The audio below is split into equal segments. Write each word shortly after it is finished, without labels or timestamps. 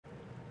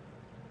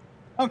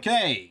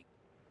Okay,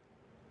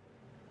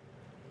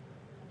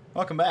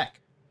 welcome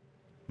back.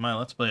 My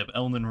Let's Play of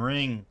Elden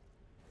Ring.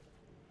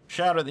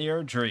 Shout at the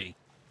Erdtree.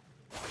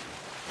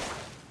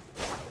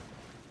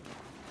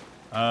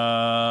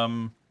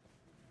 Last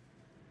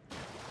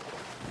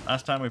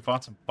time we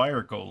fought some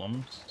fire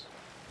golems.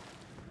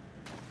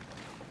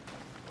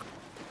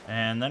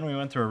 And then we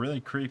went through a really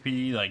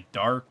creepy, like,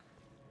 dark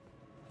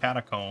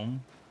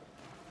catacomb.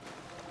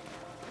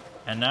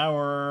 And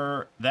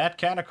now that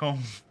catacomb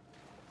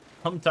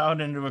pumped out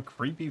into a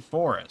creepy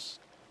forest.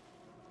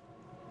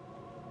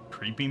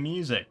 Creepy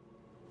music.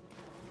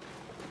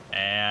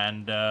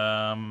 And,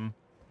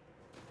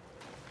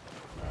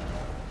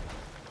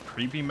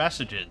 creepy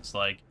messages,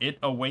 like, it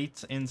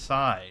awaits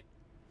inside.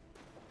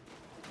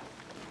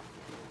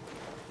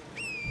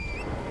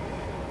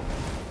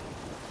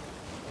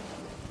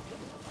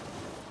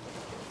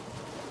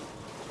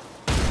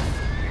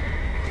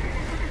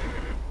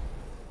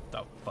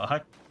 The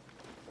fuck?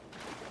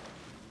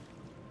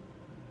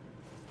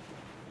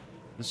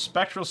 The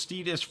spectral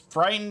steed is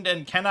frightened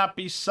and cannot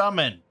be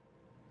summoned.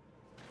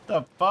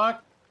 The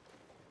fuck?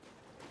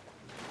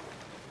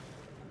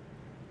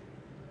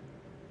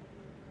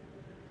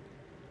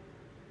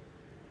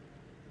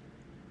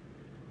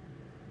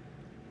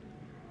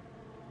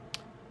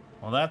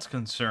 Well, that's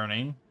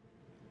concerning.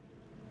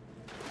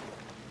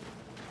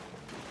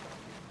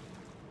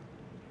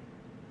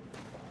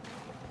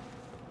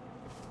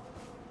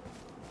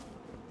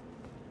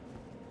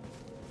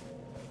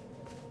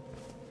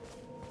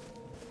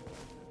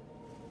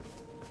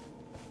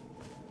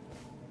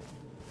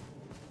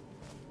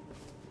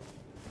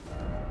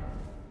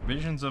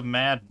 Visions of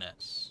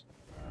madness.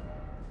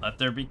 Let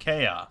there be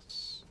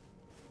chaos.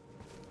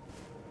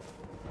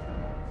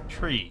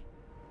 Tree.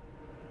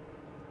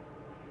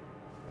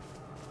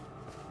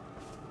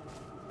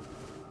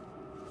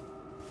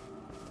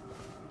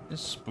 This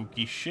is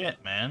spooky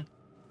shit, man.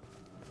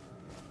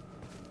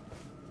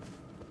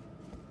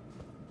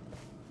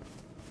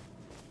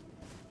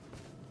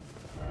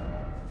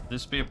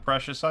 This be a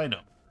precious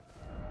item.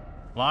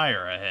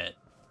 Liar ahead.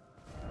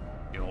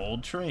 The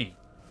old tree.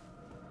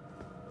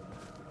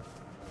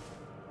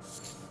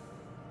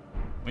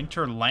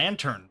 Winter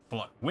Lantern.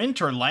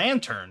 Winter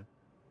Lantern?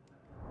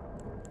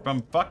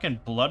 From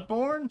fucking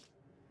Bloodborne?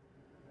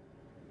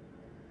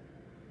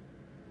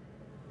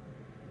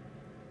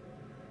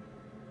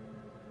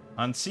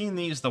 On seeing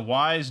these, the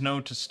wise know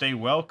to stay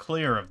well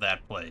clear of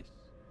that place.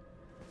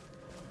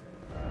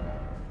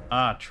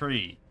 Ah,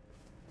 tree.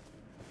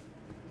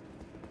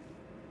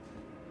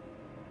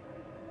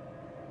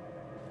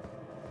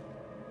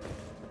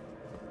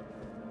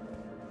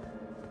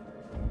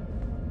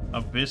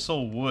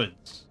 Abyssal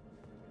woods.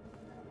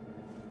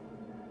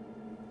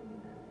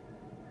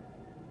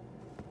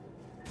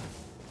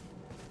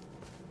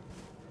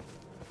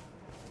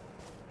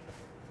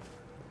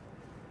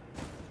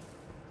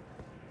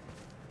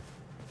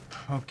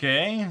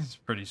 Okay, it's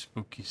pretty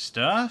spooky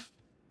stuff.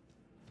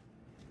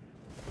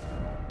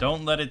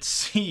 Don't let it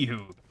see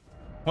you.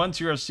 Once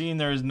you are seen,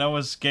 there is no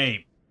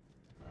escape.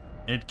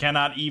 It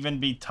cannot even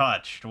be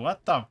touched.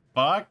 What the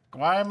fuck?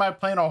 Why am I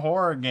playing a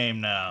horror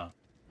game now?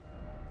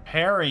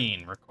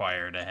 Parrying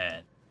required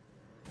ahead.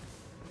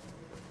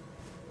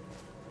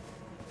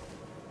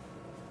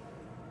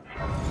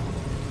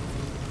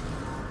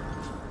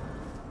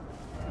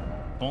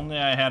 If only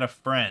I had a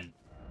friend.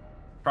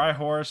 Try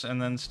horse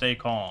and then stay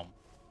calm.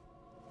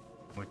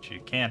 Which you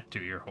can't do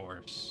your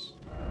horse.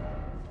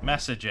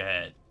 Message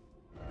ahead.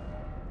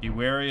 Be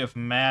wary of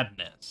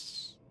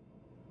madness.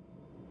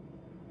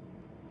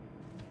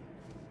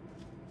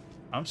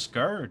 I'm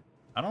scared.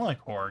 I don't like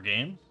horror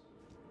games.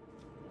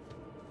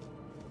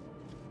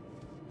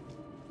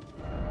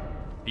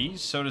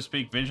 These, so to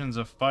speak, visions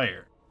of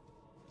fire.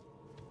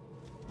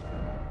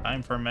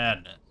 Time for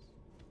madness.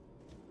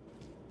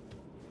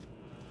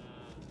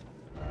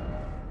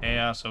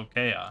 Chaos, oh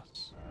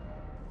chaos.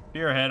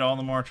 Fear ahead, all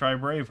the more try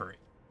bravery.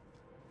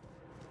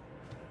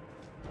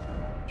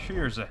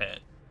 Cheers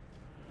ahead.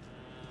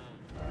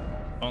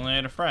 If only I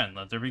had a friend,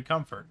 let there be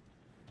comfort.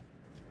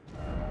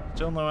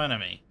 Still no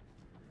enemy.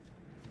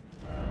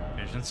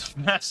 Visions of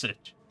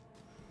message.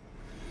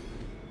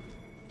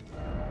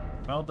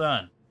 Well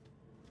done.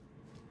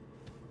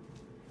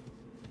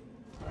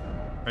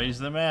 Praise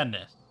the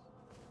madness.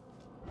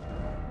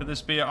 Could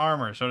this be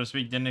armor, so to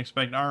speak, didn't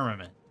expect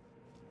armament?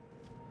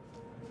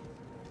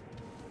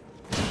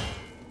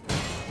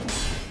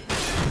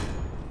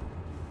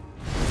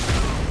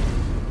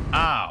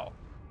 Ow.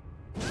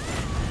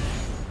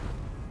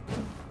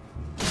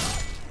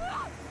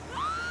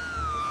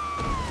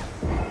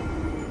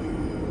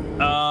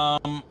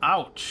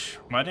 Ouch.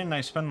 Why didn't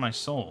I spend my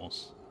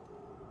souls?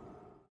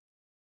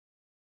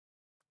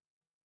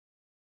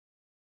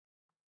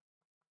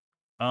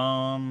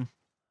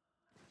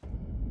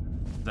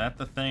 Is that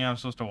the thing I'm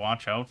supposed to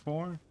watch out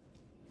for?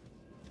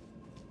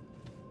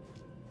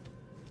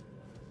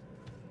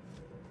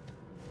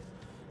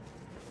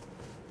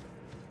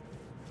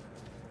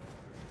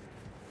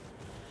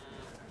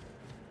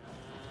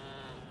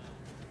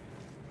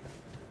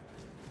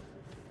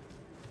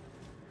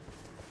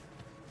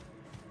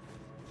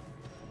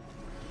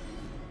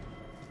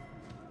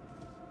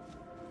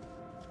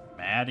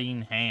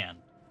 Adding hand.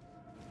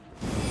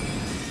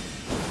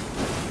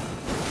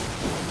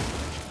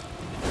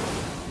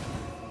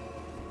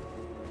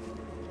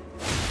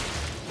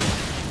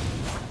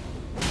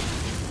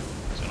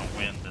 He's gonna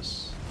win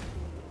this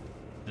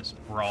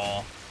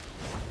brawl.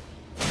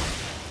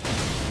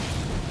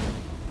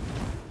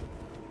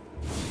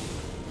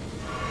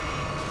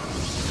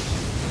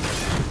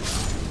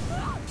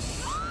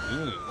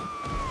 Ooh.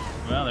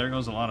 Well, there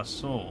goes a lot of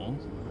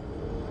souls.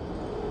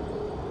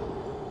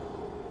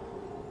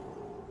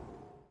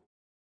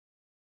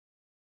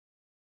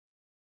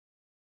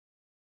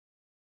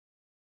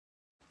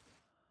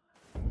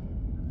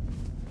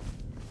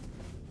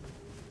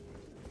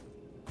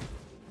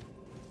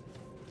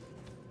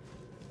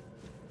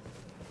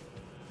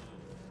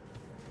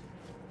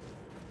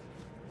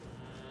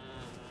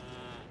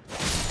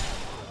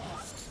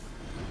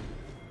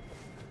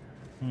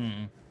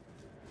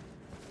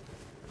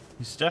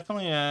 He's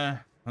definitely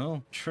a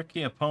little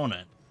tricky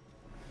opponent.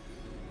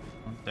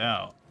 No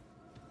doubt.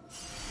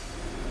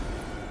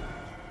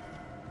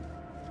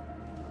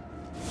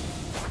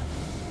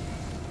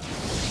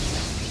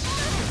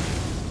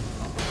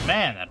 Oh,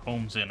 man, that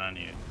homes in on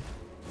you.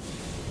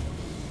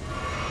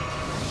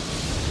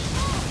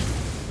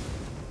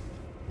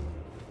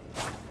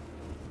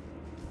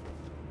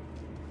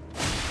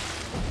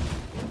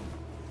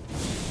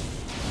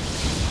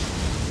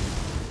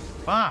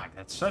 Fuck,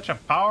 that's such a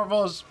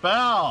powerful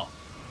spell.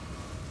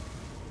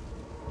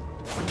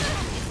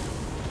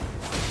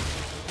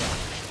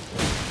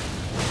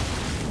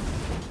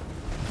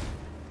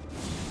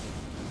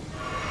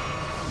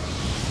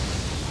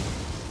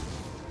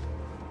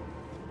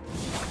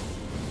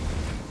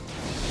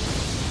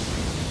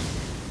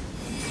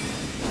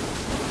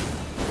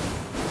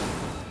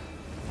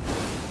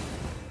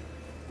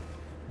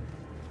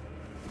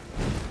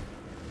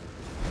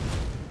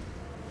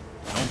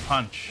 No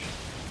punch.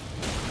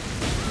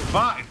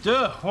 Fuck, dude,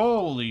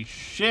 holy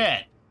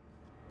shit.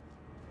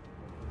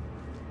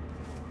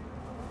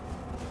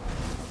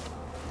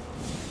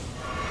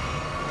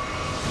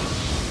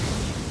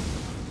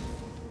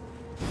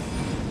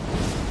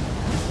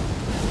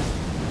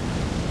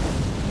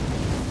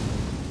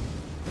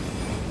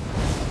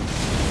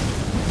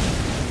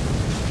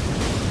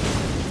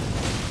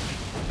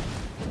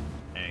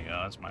 There you go,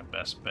 that's my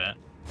best bet.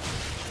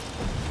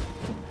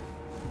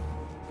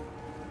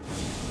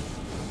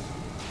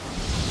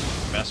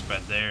 Best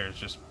bet there is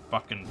just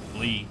fucking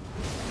flee.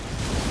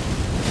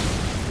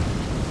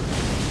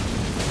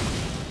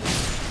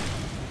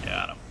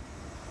 Got him.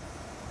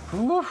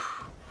 Whew.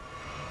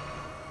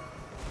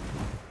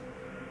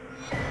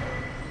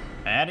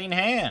 Adding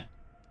hand.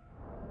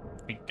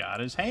 We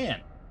got his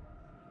hand.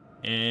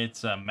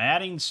 It's a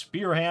matting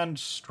spearhand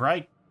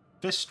strike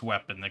fist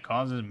weapon that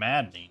causes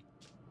madness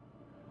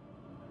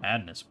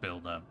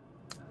buildup.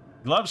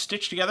 Gloves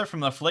stitched together from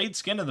the flayed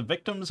skin of the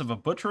victims of a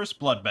butcherous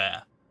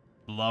bloodbath.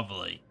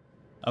 Lovely.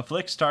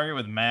 Afflicts target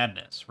with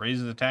madness.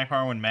 Raises attack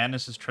power when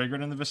madness is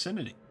triggered in the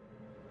vicinity.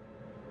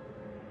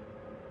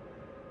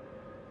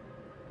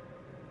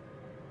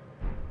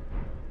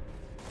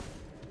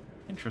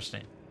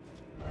 Interesting.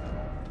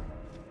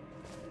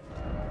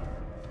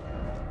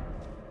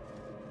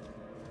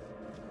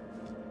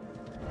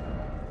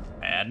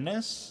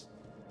 Madness?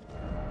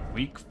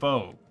 Weak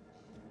foe.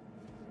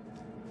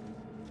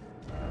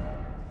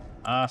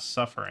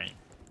 Suffering.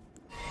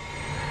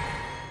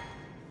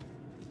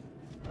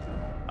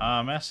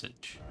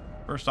 Message.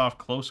 First off,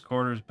 close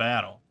quarters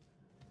battle.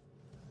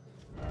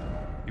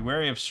 Be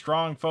wary of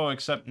strong foe,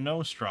 except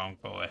no strong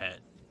foe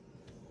ahead.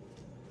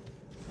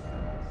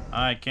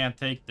 I can't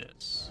take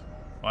this.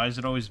 Why is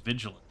it always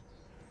vigilant?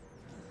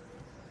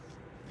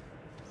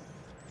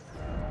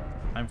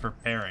 I'm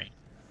preparing.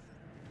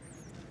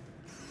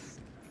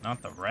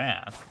 Not the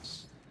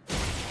rats.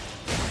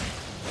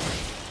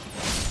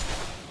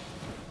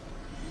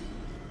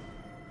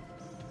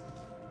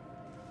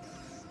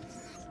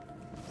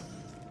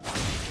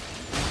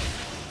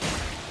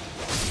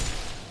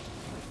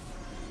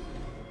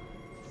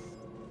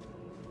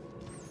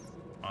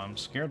 I'm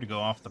scared to go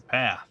off the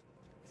path.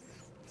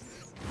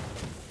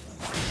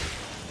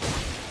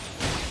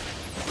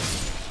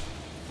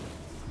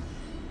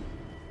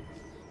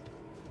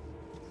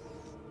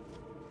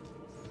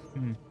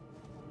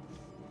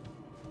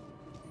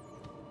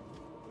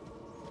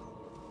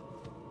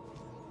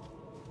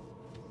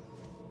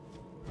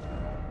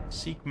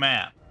 Seek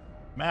map.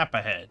 Map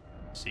ahead.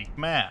 Seek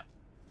map.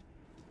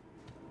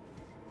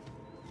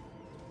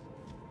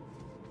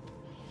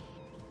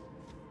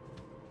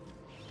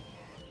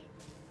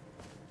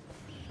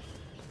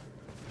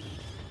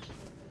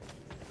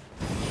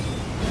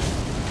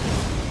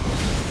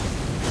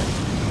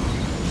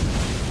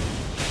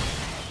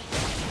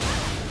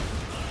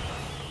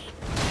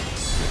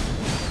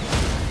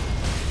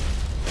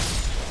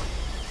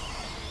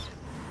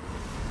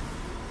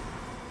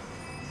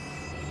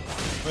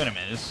 Wait a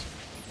minute, this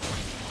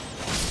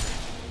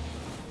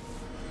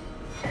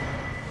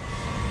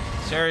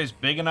area's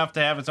big enough to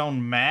have its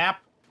own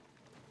map?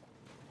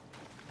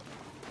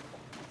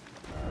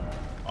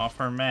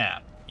 Offer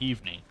map.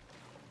 Evening.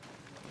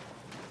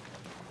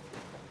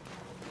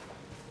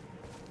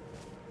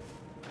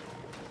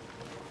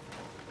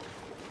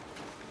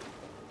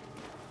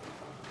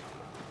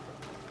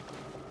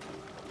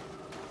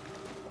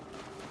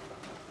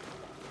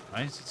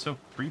 Why is it so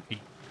creepy?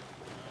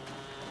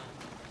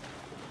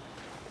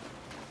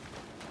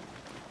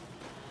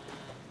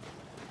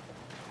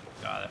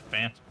 God, that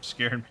phantom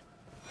scared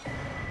me.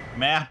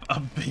 Map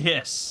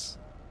abyss.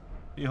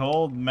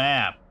 Behold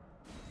map.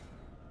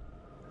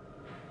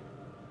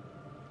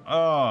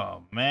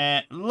 Oh,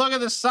 man. Look at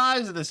the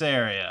size of this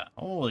area.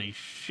 Holy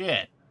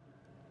shit.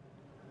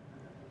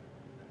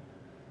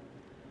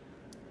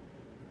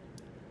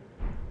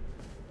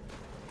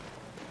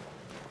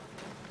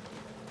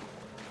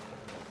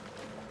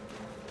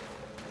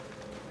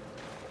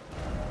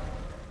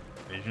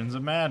 Visions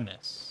of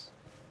madness.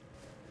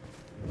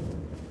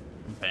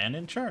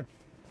 Abandoned church.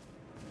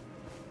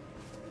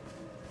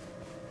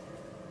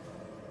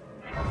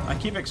 I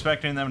keep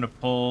expecting them to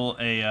pull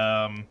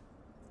a,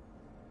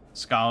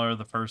 Scholar of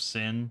the First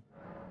Sin.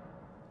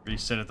 Where you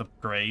sit at the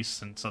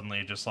grace and suddenly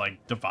it just,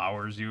 like,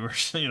 devours you or,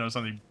 you know,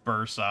 something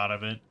bursts out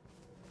of it.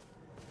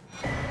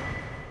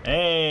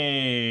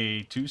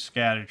 Hey! 2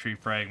 scatter tree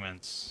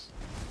fragments.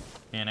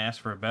 Can't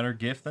ask for a better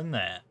gift than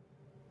that.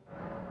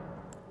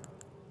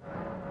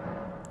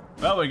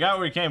 Well, we got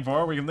what we came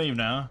for. We can leave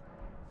now.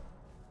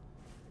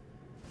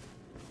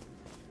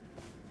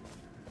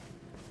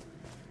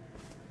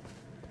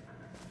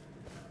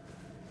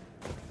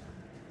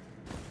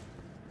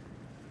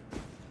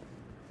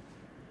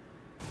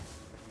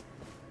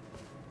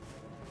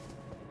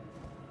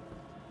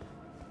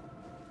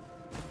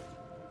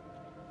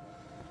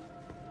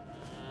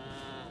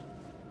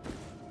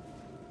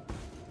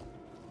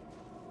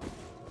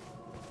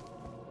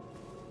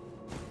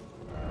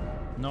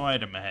 No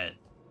item ahead.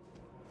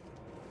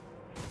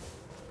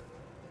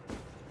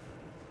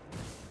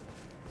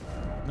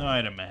 No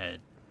item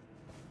ahead.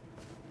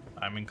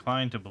 I'm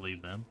inclined to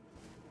believe them.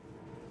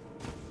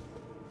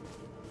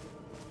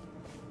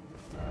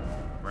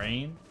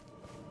 Rain?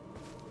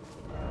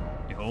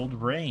 Behold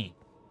rain.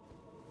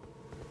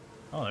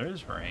 Oh, there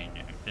is rain.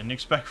 Didn't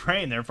expect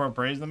rain, therefore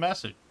praise the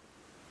message.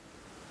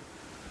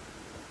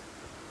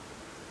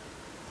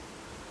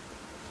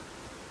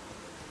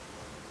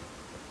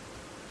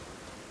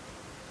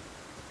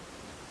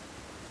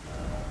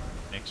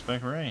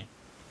 Expect rain.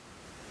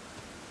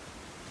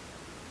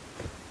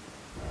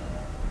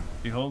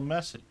 Behold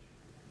message.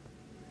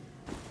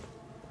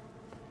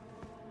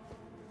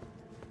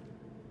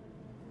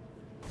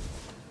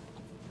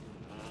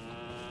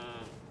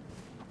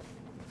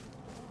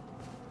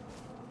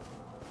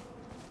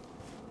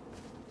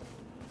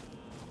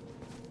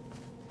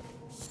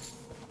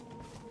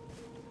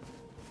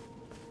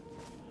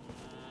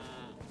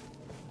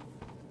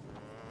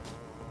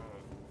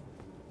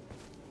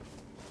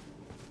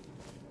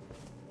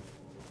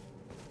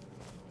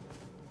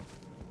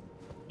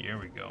 Here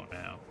we go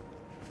now.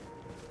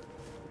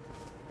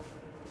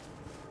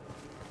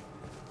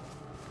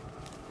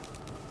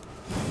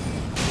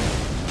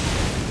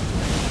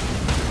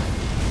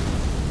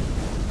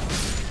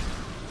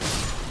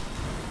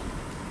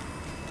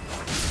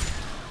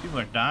 People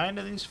are dying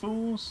to these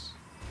fools?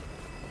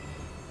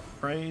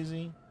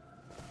 Crazy.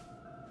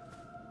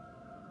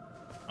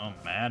 Oh,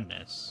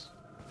 madness.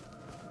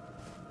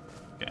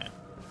 Okay.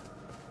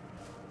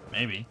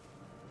 Maybe.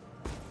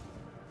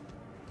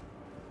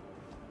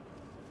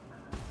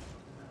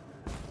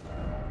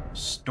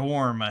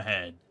 Storm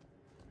ahead.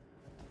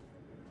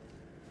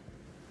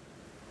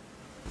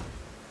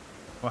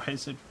 Why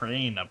is it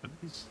rain up at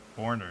these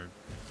corners?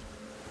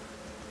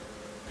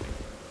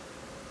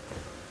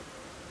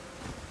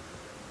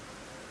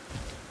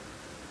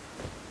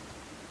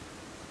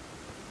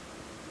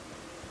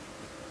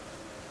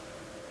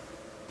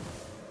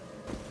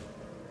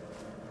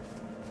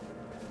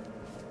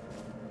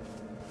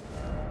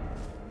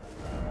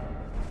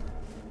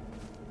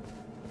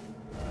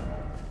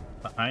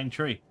 Behind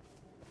tree.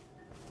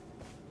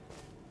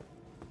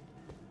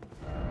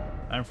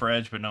 Time for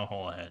edge, but no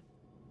hole ahead.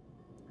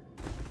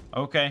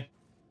 Okay.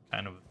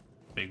 Kind of a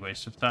big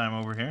waste of time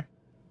over here.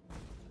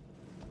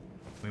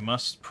 We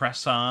must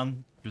press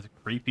on through the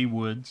creepy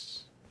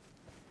woods.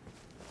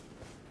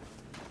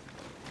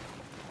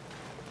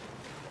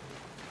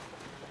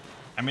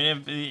 I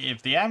mean,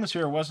 if the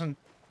atmosphere wasn't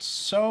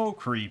so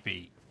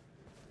creepy,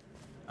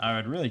 I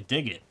would really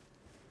dig it.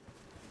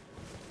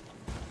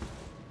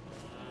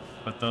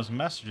 But those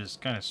messages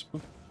kind of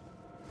spook.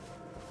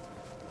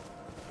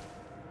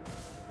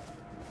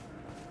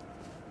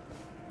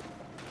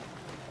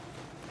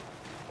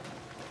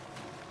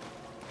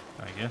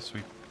 I guess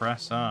we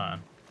press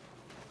on.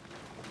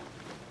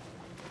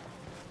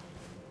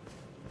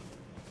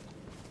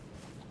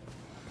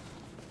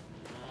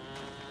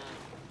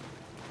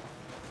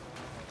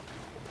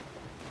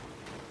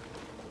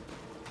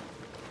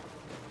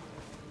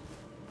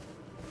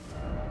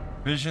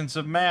 Visions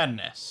of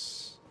madness.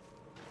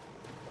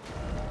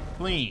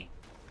 Clean.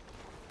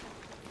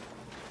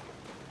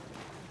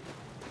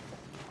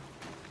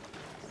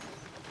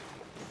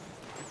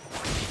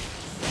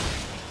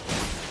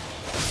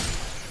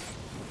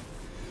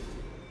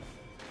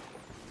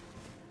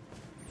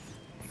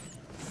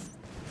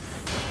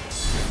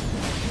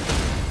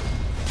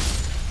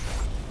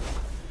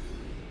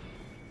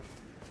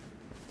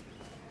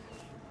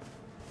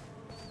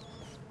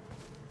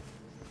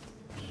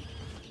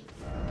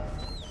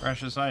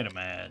 Precious item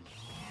ad.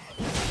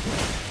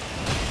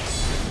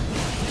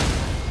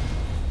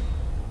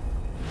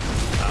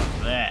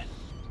 How's that?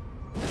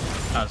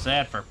 How's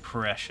that for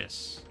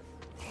precious?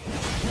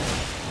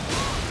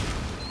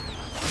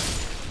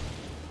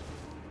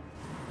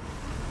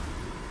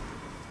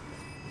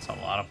 That's a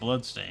lot of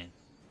bloodstain.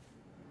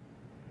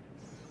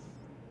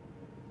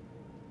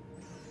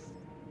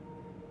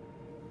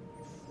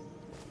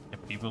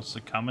 If people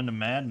succumbing to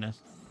madness.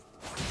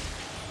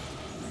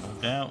 No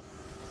doubt.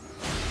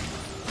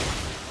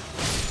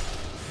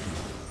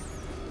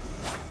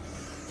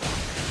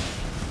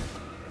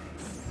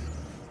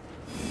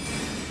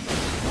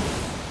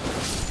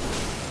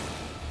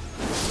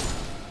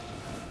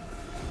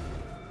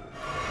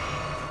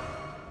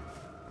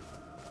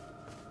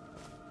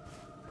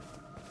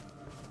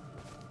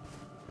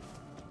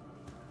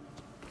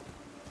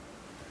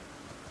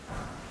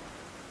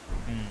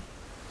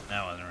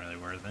 That wasn't really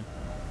worth it.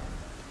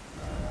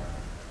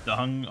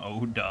 Dung,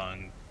 oh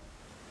dung.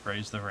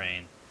 Praise the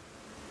rain.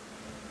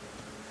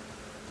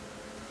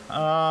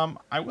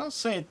 I will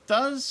say it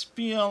does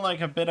feel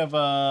like a bit of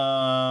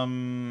a,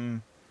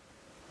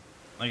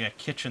 like a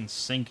kitchen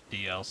sink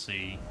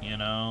DLC, you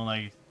know?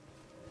 Like,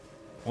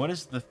 what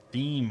is the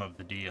theme of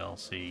the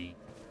DLC?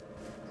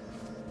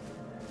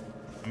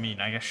 I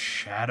mean, I guess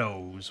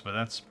shadows, but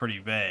that's pretty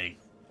vague.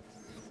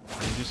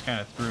 They just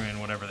kind of threw in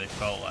whatever they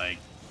felt like.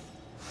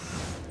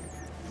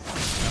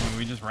 I mean,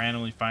 we just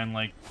randomly find,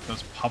 like,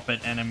 those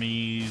puppet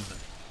enemies, and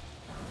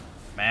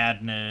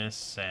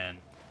madness, and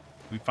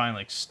we find,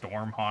 like,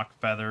 Stormhawk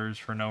feathers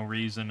for no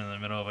reason in the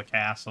middle of a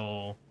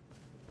castle.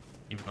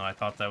 Even though I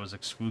thought that was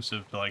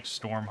exclusive to, like,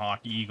 Stormhawk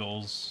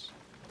eagles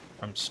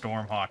from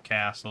Stormhawk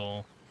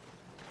Castle.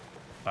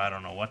 But I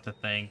don't know what to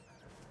think.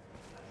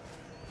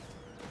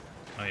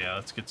 Oh yeah,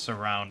 let's get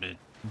surrounded.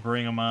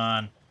 Bring them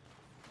on.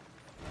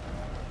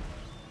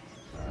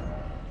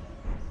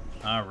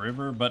 Ah,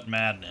 river but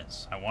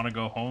madness. I want to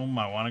go home,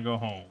 I want to go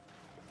home.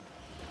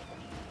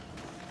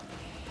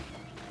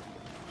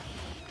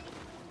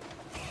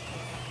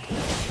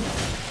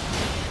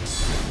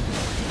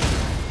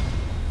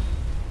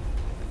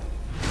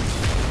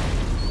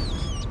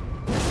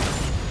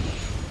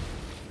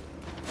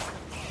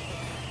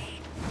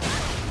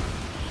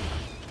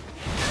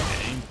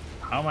 Okay,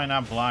 how am I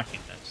not blocking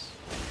this?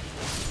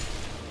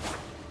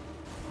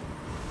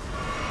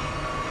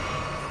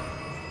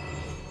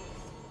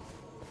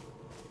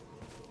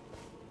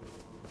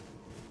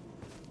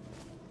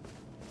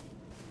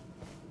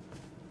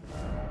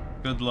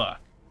 Good luck.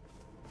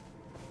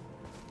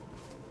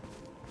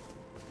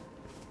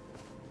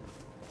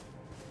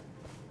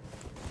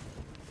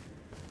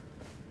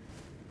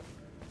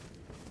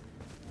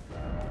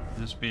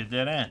 This be a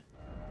dead end.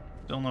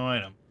 Still no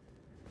item.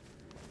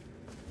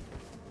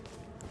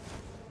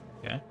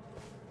 Okay.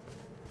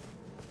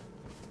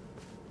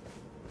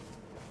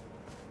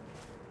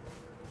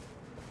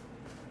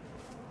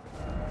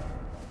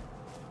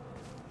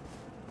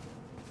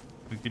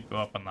 We could go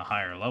up on the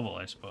higher level,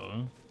 I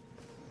suppose.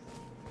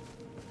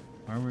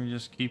 Or we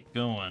just keep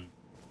going.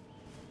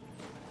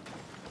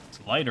 It's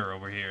lighter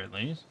over here, at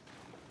least.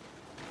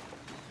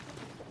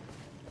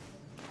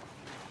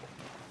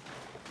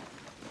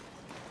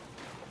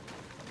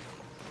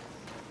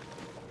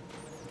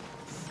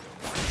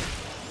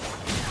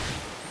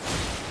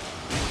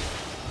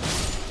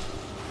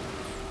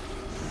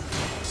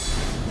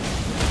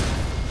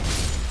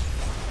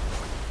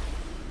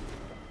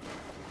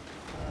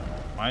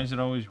 Why is it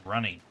always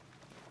running?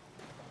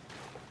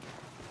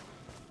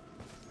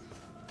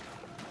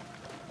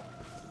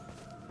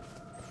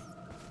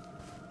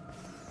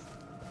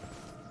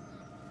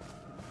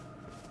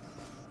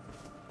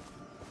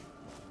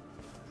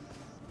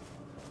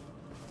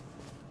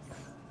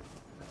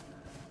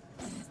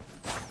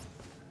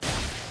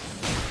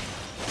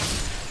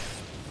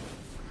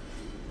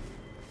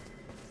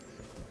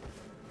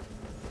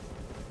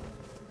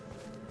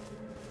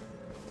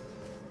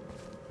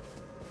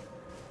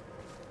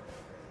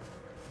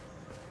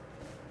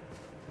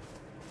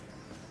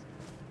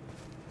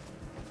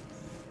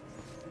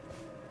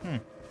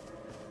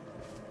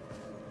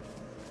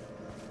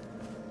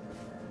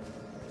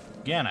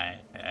 Again,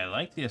 I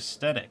like the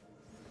aesthetic.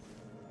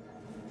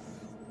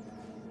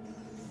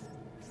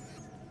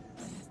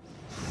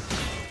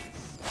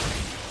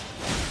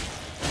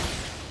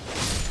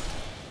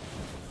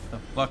 The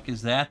fuck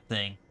is that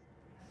thing?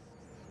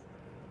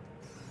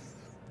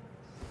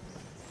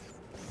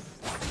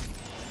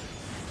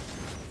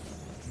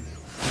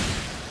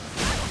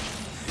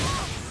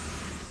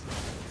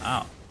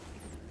 Ow.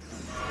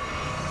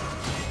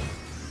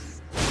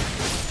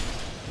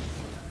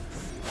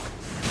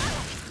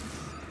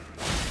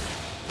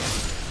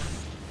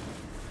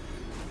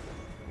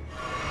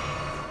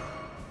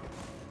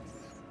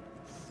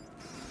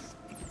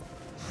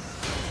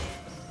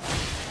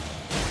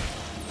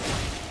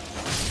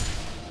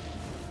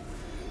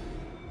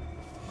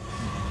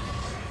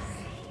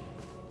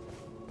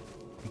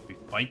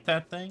 Fight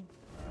that thing?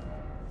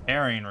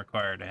 Carrying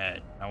required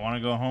ahead. I want to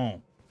go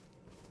home.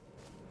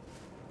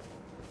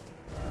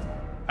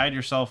 Hide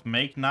yourself.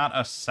 Make not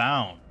a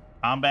sound.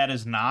 Combat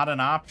is not an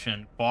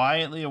option.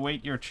 Quietly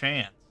await your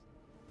chance.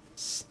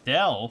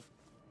 Stealth?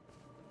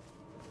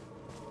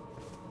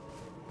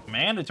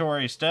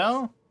 Mandatory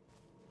stealth?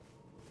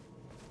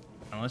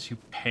 Unless you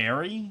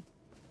parry?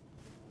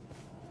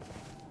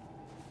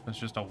 That's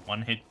just a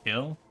one-hit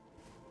kill?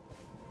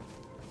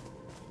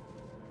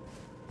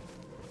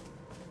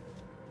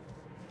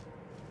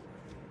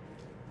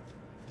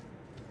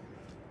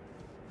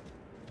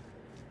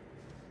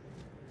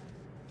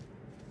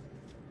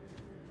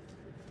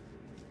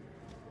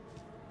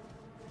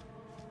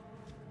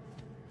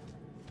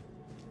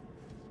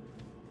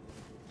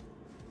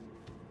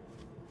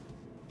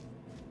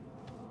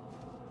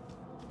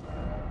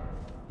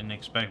 Didn't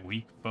expect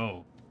weak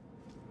foe.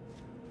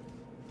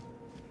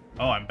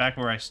 Oh, I'm back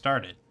where I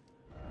started.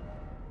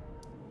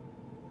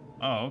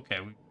 Oh, okay.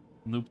 We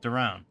looped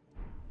around.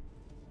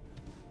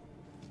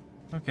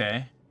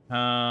 Okay.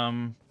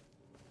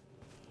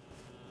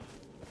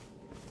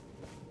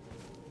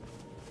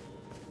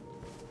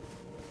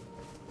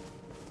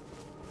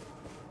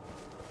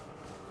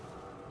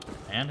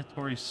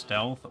 Mandatory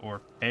stealth or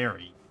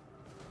parry.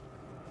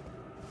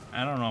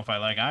 I don't know if I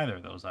like either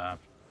of those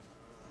options.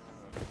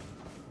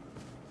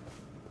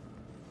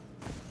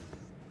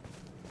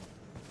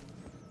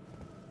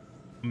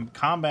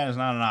 Combat is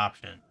not an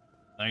option.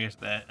 I guess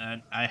that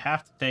I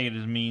have to take it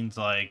as means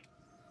like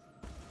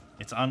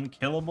it's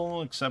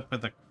unkillable except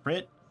with a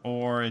crit,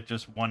 or it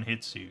just one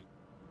hits you.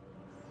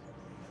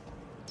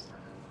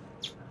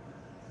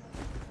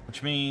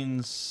 Which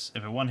means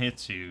if it one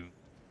hits you,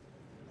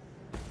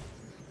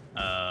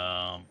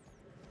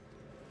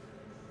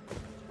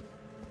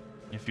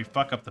 if you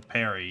fuck up the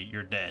parry,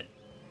 you're dead,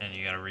 and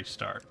you gotta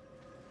restart.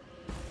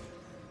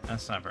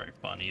 That's not very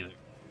fun either.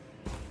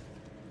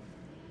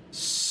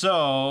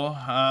 So,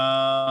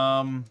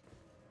 I mean,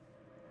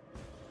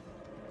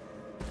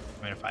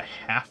 if I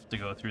have to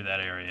go through that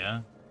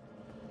area,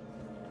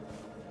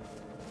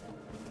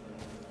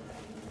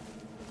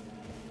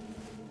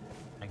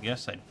 I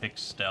guess I'd pick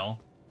stealth.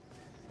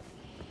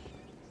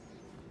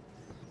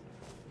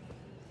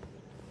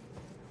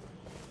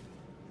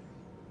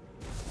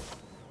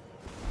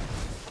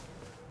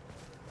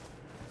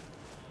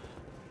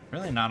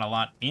 Really not a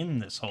lot in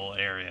this whole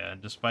area,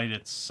 despite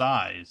its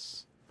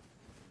size.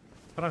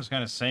 What I was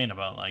kind of saying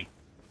about, like,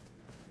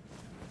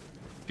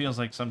 feels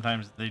like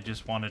sometimes they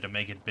just wanted to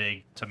make it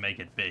big to make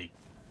it big.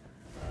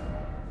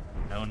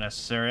 No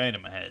necessary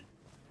item ahead.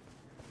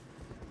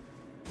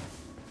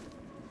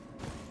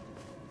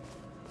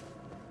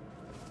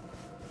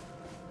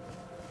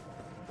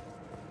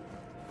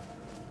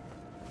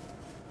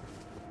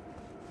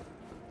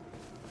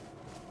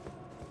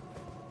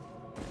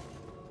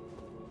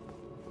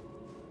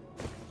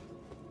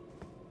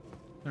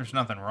 There's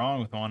nothing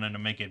wrong with wanting to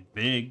make it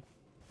big.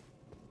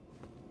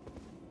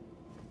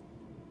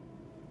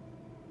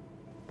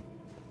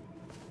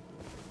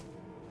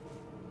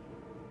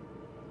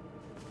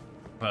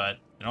 But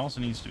it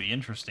also needs to be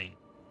interesting.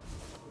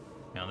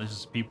 You know, this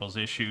is people's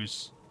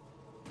issues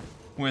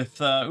with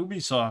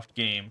Ubisoft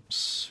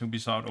games,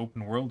 Ubisoft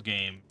open world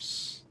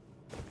games.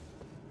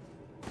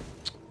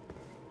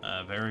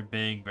 Very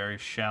big, very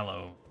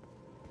shallow.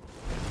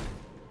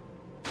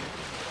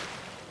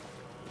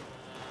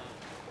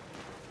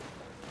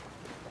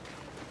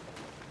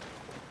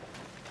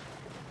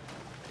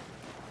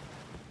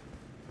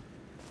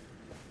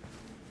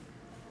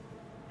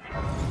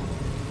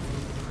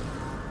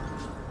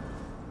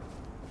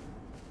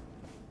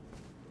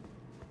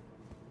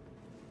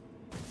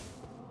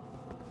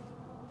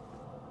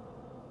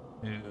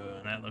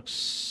 And that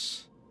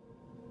looks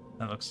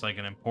like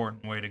an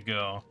important way to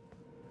go.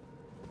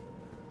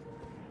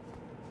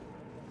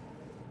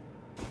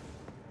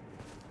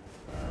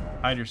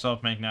 Hide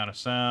yourself, make not a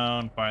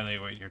sound, quietly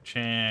await your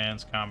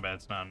chance.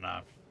 Combat's not an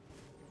option.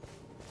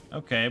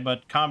 Okay,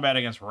 but combat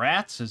against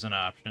rats is an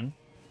option.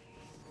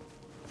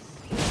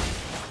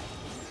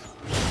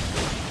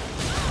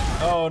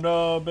 Oh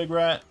no, big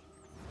rat.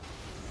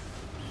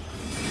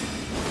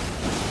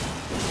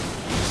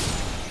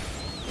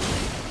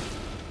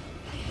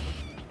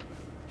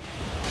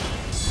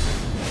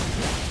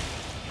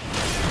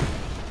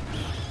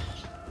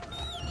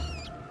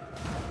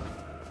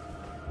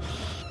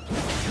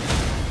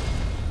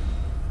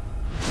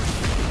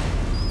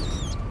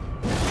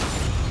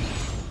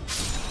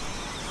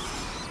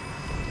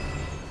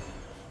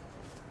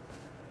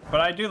 But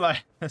I do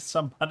like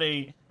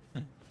somebody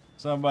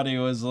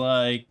was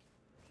like,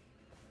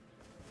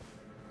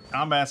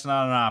 combat's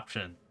not an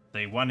option.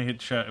 They one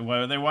hit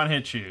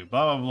you.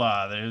 Blah blah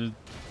blah. There's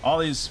all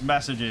these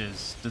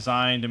messages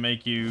designed to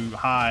make you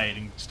hide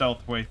and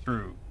stealth way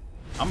through.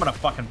 I'm gonna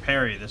fucking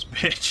parry this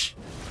bitch.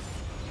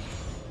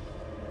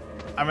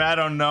 I mean, I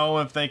don't know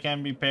if they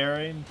can be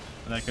parried.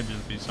 That could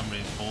just be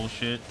somebody's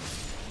bullshit.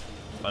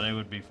 But it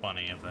would be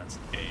funny if that's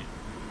the case.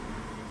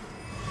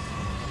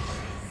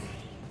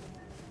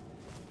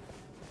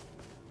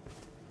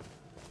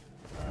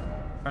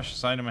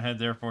 Precious item ahead,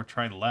 therefore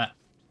try left.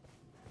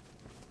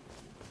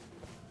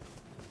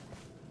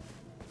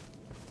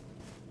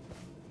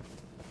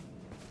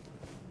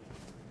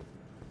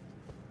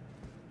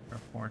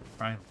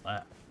 Probably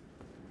left.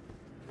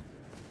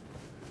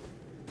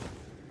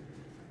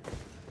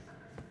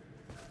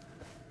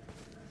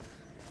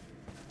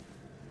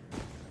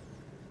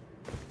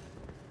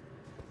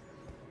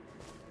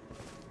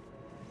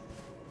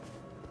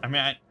 I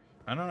mean, I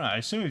don't know. I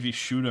assume if you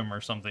shoot them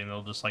or something,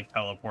 they'll just, like,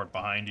 teleport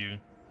behind you.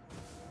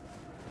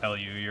 Tell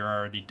you you're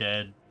already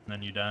dead, and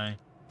then you die.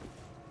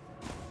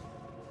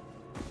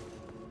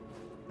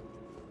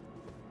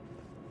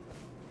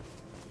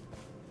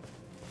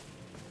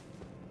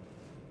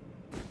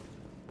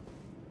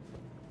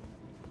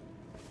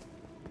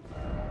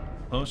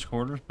 Close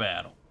quarters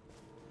battle.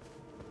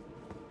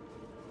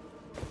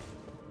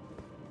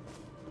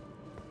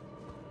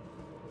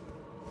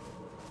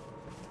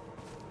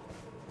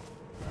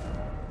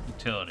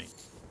 Utility.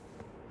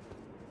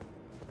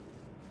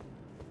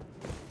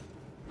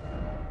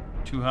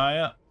 Too high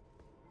up.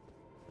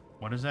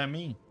 What does that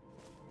mean?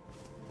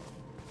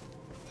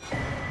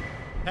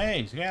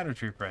 Hey, it's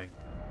Erdtree prey.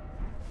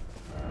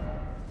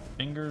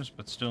 Fingers,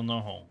 but still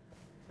no hole.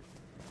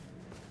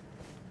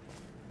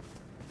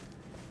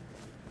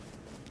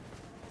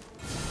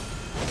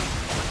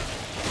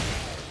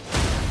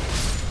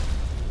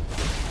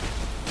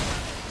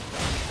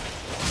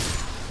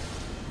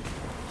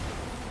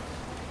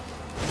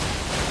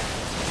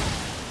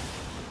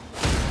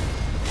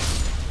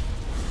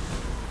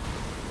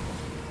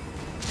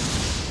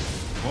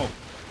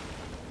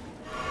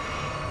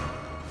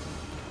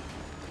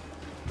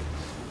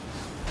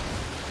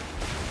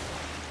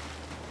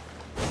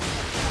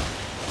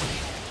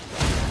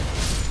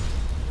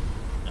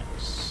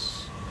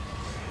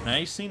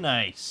 Nicey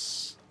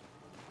nice.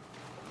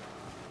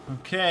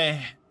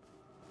 Okay.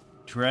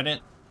 Dread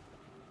it.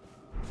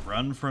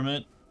 Run from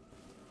it.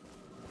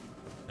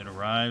 It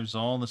arrives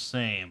all the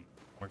same.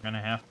 We're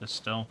gonna have to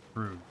stealth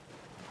through.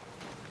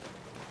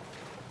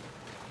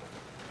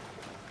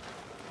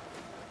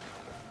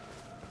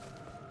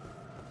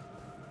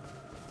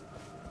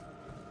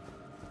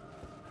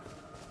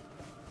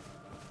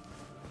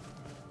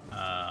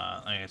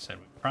 Like I said,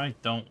 we probably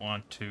don't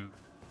want to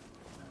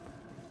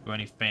do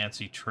any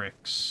fancy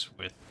tricks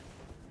with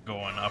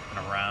going up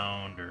and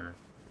around or,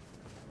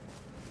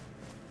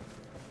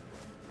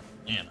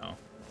 you know,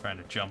 trying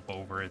to jump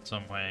over it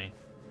some way.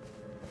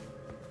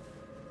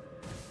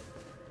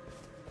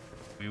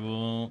 We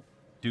will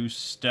do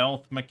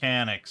stealth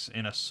mechanics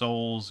in a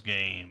Souls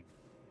game.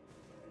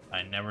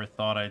 I never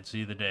thought I'd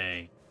see the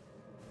day.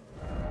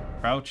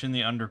 Crouch in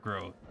the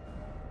undergrowth.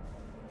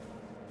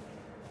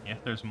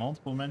 Yet there's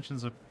multiple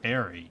mentions of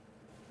parry.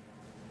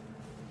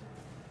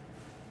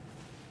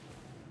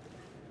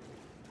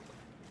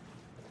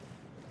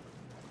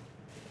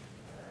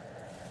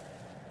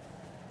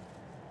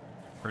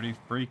 Pretty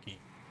freaky.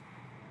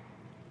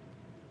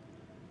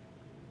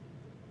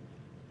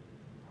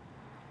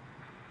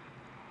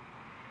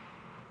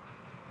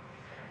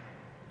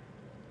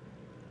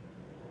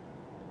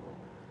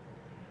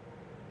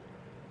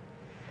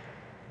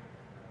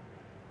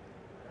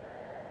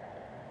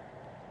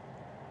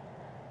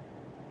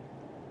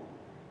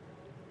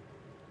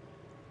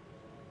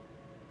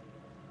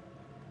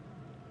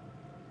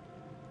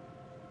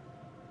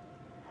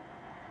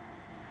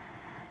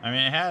 I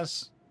mean,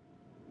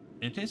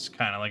 it is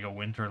kind of like a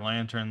winter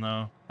lantern,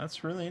 though.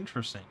 That's really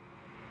interesting.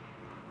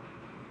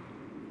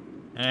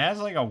 And it has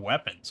like a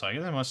weapon, so I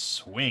guess it must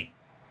swing.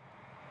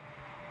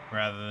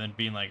 Rather than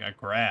being like a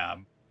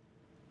grab.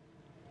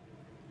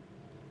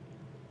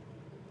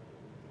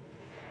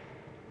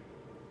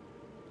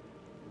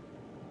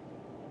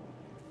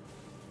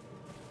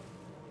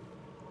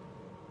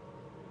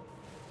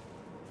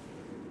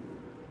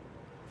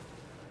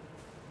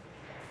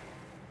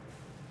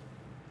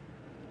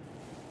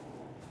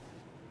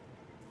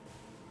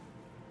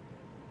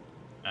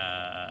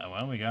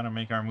 Well, we gotta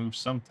make our move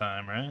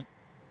sometime, right?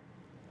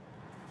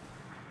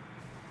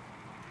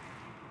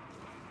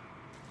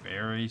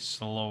 Very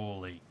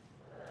slowly.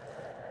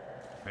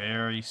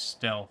 Very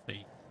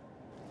stealthy.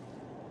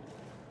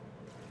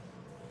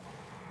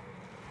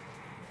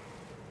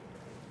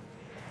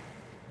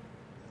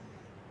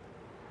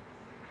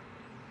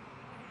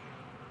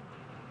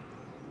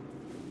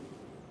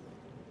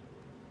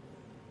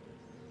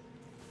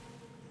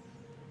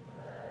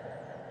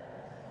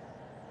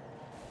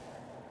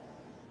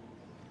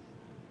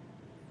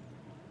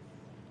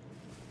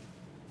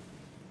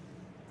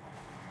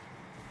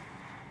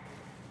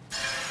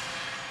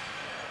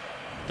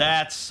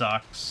 That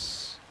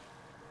sucks.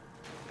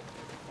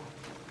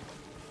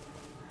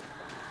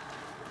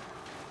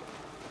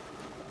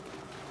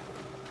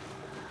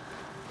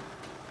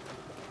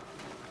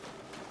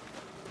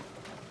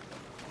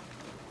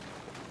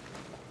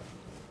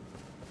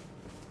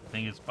 I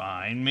think it's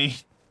behind me.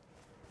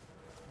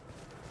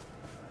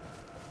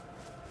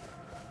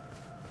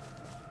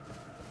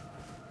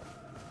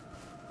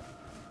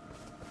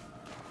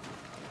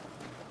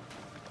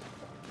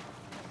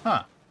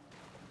 Huh.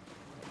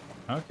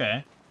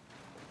 Okay.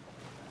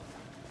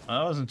 Well,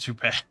 that wasn't too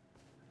bad.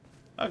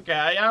 Okay,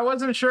 I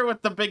wasn't sure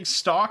what the big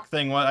stalk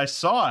thing was. I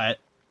saw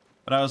it,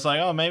 but I was like,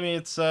 oh, maybe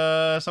it's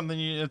something.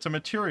 It's a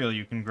material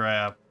you can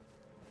grab.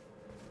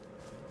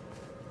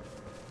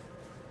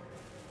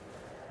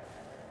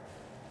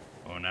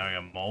 Oh, now we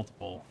got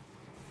multiple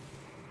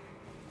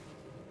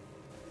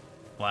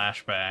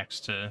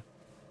flashbacks to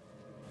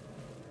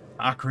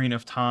Ocarina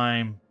of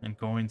Time and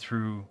going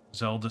through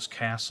Zelda's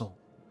castle,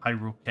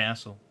 Hyrule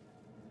Castle.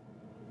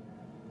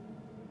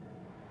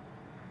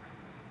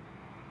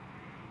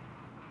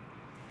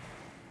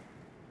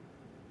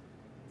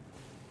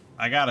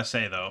 I gotta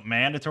say, though,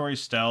 mandatory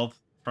stealth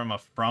from a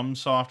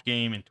FromSoft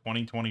game in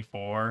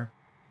 2024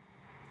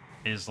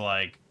 is,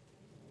 like,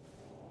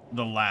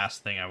 the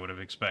last thing I would have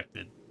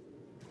expected.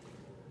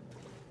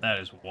 That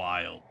is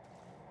wild.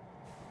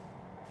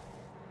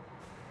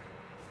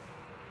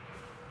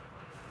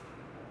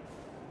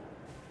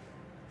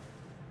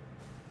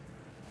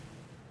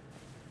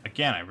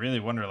 Again, I really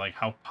wonder, like,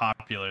 how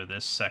popular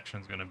this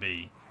section's gonna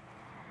be.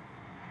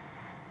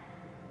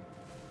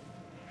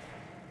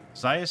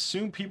 Because I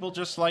assume people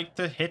just like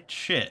to hit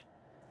shit.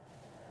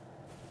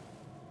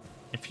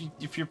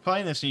 If you're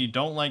playing this and you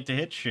don't like to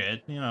hit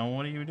shit, you know,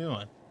 what are you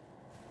doing?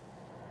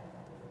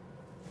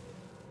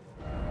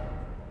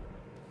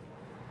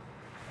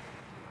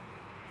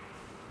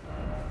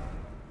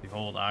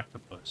 Behold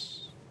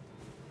octopus.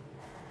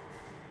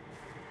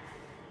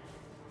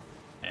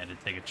 I had to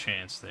take a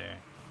chance there.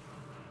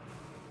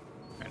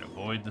 And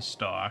avoid the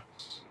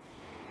stalks.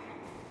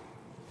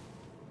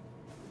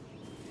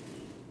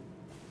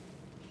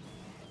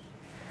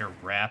 There are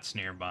rats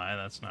nearby,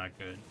 that's not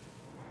good.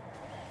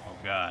 Oh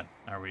god,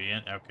 are we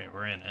in? Okay,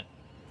 we're in it.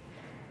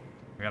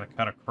 We gotta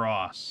cut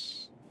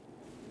across.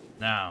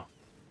 Now.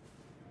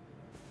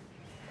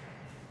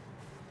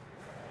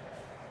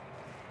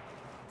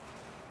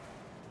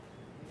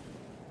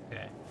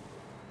 Okay.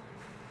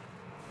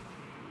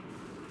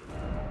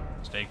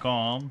 Stay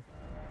calm.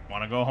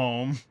 Wanna go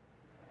home.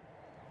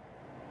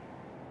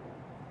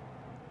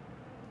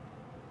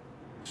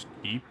 Just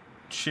keep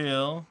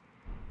chill.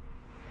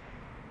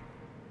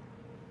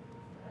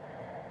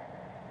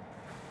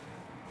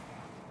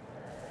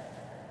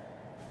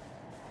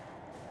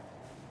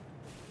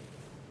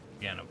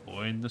 Again,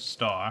 avoid the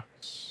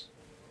stalks.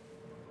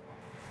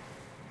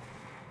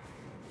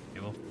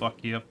 It will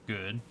fuck you up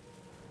good.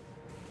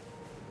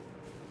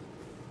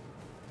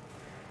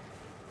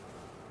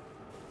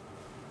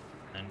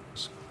 And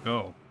just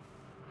go.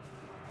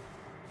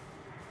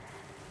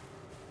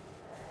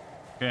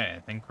 Okay,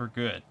 I think we're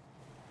good.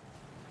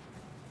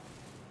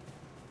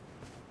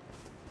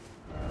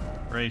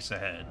 Race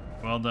ahead.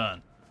 Well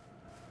done.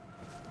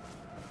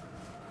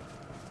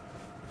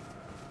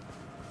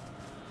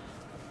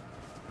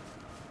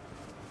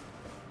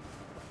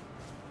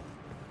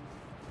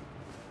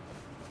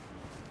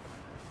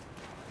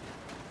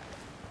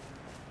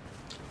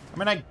 I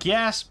mean, I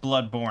guess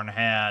Bloodborne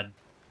had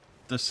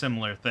the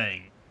similar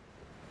thing.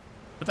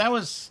 But that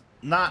was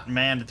not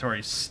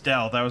mandatory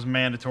stealth. That was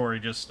mandatory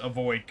just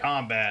avoid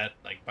combat,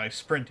 like, by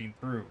sprinting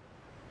through.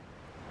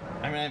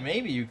 I mean,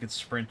 maybe you could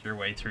sprint your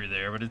way through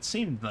there, but it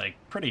seemed, like,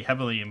 pretty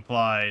heavily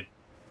implied.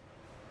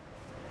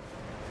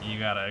 You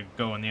gotta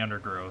go in the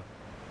undergrowth.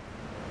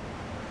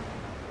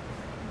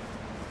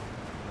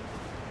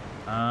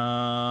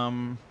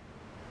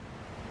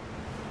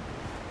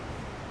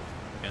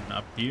 Getting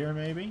up here,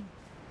 maybe?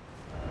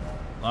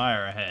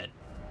 Liar ahead.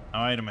 No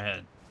item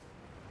ahead.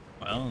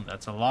 Well,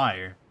 that's a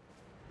liar.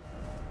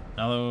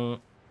 Another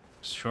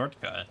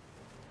shortcut.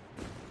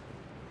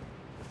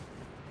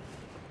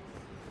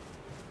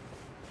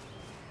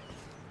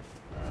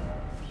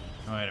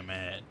 No item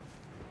ahead.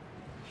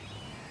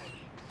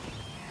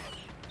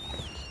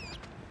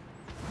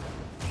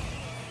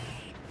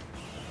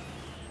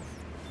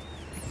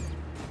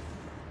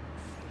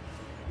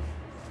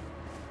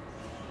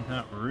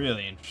 Not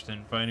really interested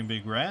in fighting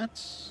big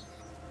rats.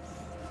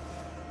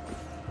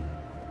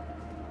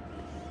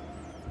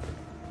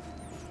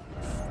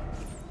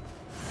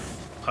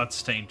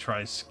 Hutstain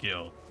tries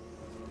skill.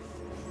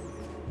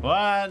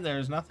 What?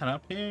 There's nothing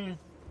up here?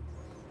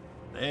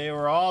 They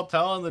were all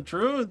telling the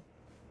truth?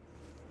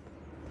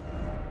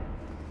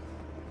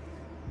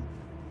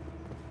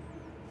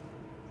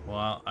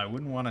 Well, I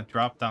wouldn't want to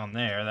drop down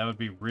there. That would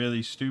be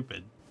really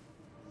stupid.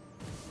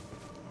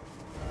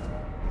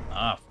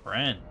 Ah,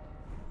 friend.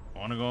 I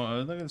want to go...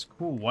 Oh, look at this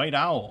cool white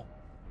owl.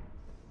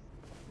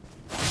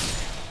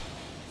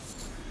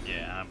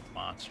 Yeah, I'm a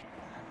monster.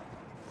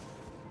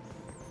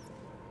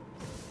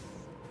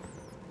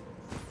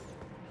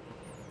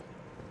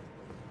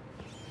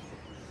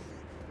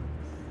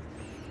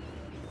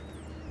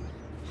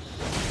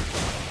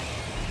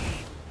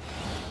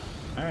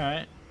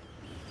 Alright.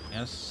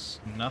 Guess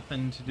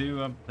nothing to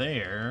do up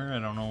there. I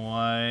don't know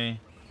why.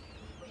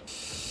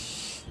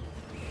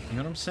 You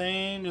know what I'm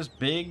saying? Just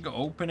big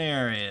open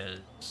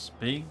areas.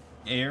 Big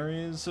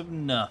areas of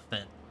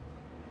nothing.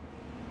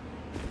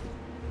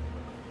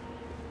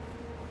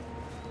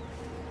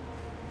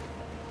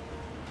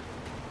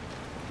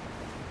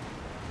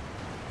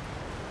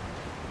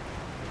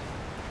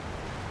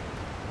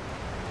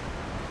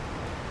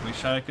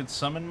 Wish I could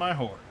summon my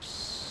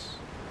horse.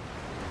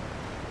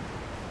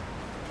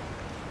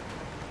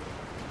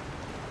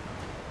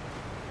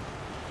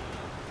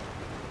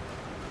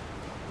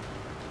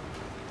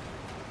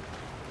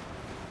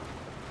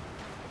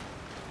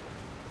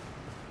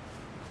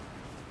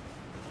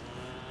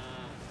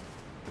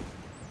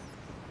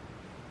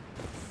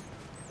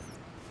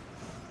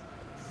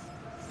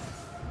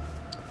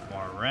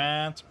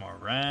 rats, more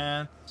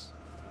rats.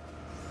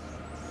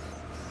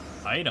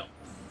 Item.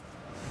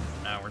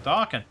 Now we're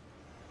talking.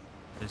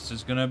 This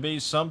is gonna be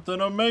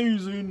something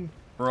amazing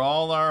for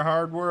all our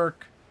hard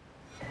work.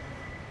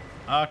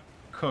 A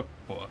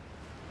cookbook.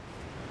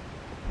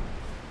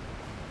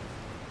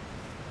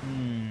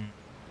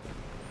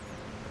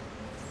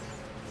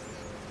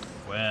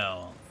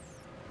 Well,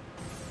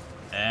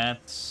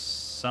 that's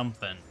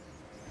something.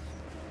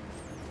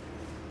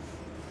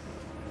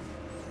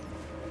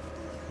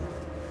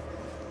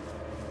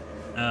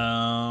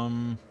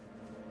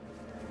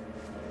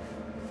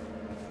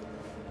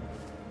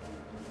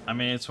 I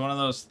mean, it's one of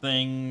those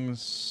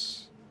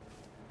things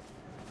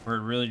where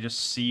it really just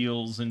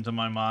seals into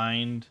my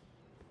mind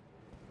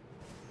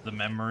the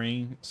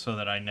memory so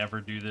that I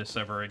never do this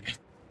ever again.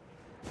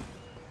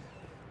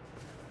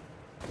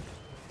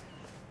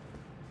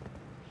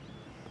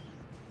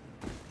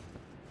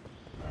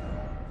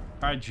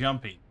 Try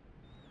jumping.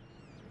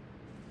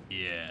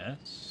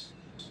 Yes.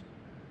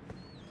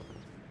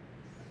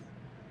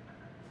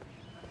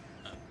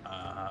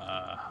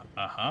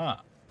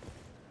 Aha.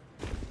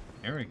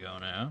 Here we go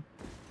now.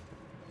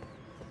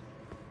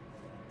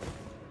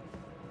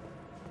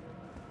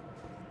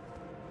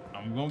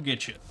 I'm gonna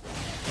get you.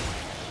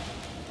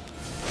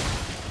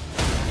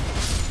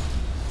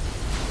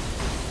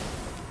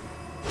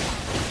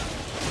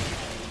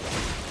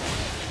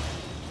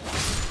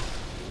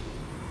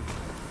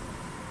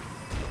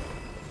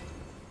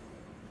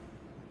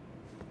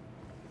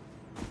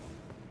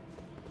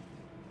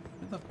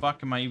 Where the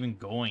fuck am I even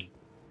going?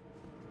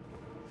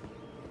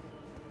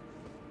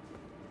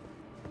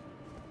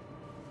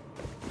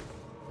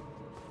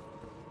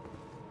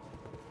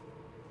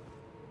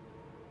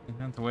 Isn't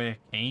that the way it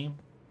came?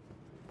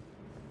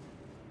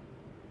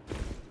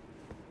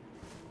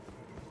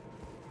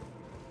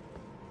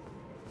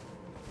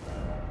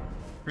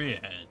 Tree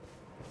ahead.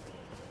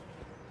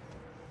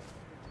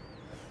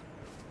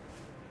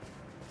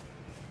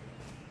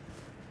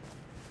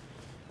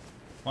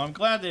 Well, I'm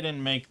glad they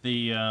didn't make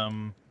the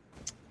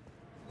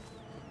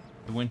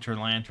winter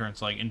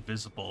lanterns like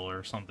invisible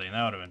or something.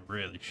 That would have been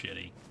really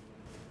shitty.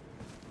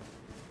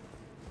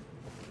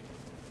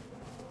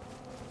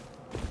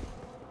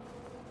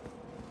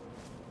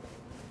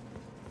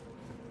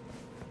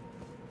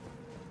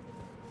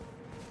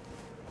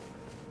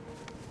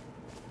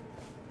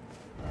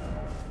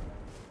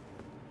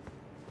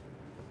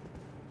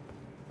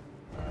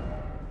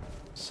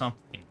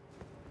 Something.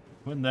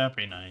 Wouldn't that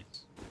be nice?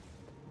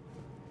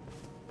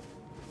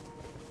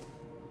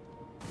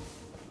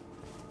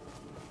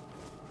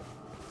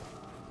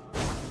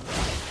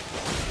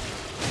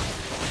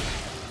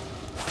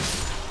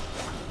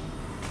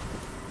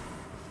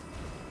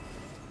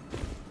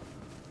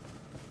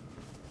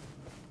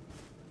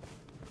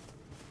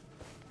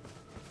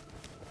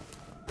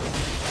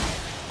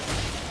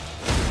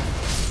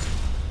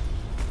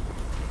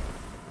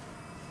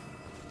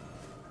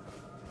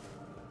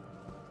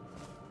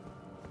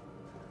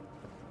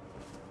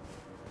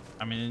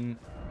 I mean,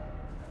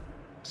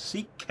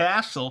 seek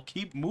castle,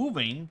 keep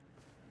moving.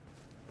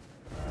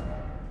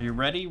 Are you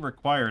ready?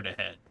 Required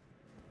ahead.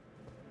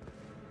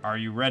 Are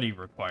you ready?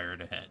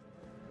 Required ahead.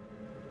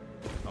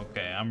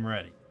 Okay, I'm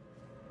ready.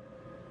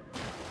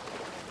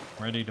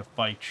 Ready to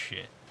fight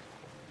shit.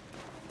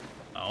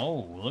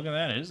 Oh, look at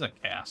that. It is a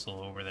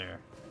castle over there.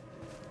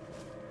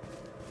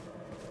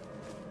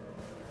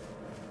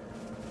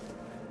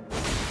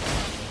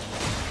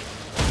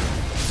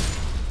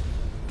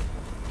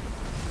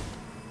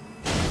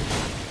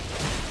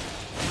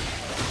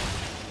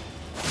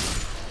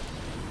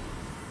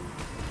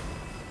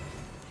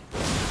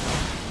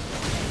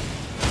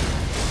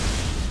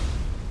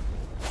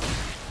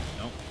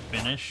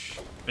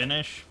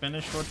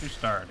 Finish what you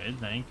started.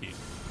 Thank you.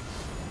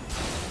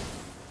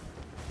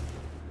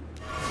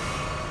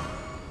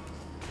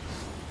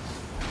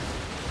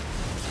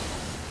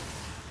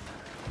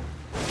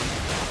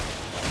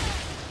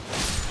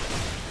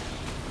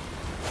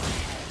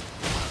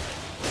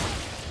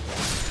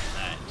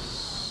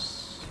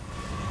 Nice.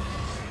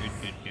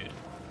 Good.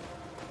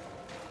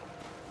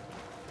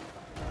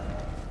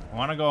 I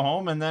want to go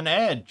home and then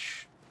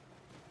edge.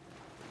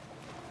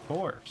 Of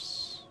course.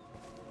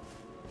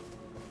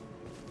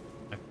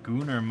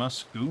 Gooner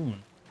must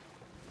goon.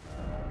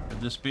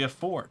 Could this be a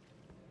fort?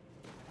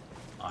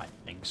 I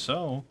think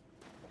so.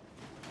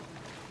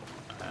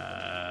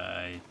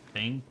 I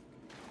think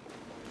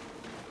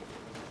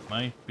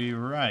might be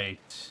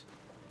right.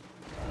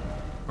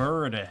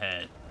 Bird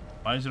ahead.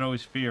 Why does it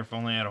always fear if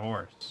only had a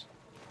horse?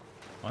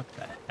 What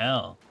the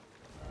hell?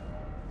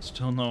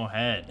 Still no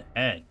head.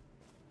 Head.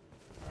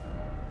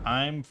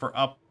 Time for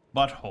up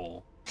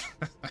butthole.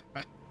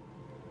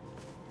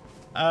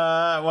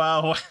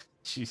 Well,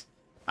 jeez.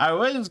 I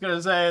was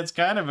gonna say it's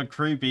kind of a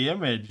creepy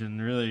image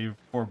and really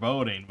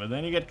foreboding, but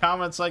then you get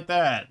comments like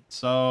that,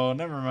 so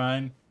never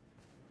mind.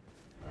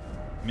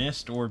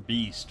 Mist or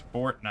beast,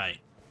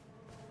 Fortnite.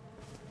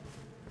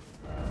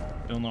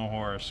 Still no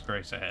horse,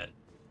 grace ahead.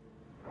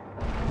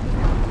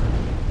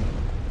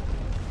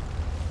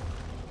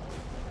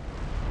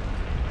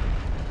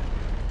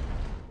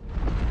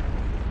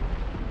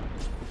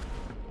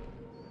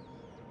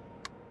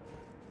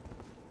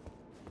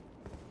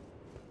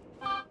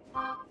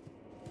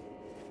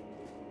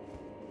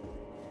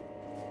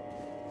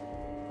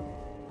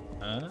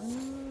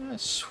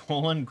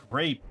 Swollen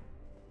grape.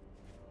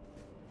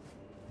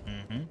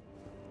 Mm-hmm.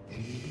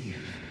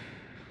 Leave.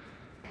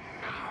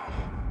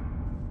 Now.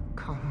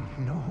 Come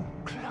no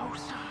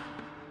closer.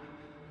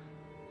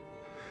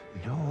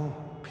 No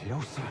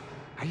closer,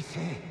 I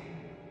say.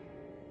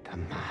 The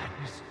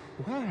man's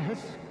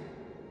wells.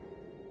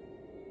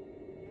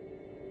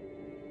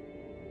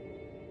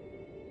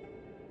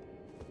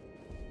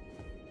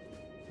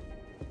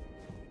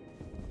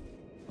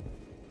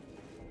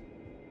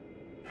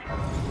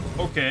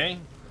 Okay.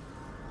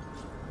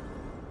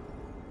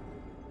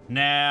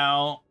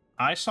 Now,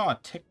 I saw a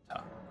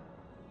TikTok.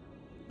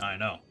 I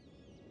know.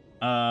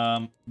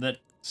 That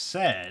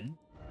said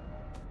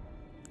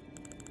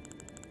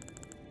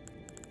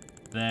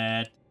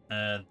that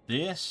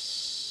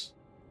this,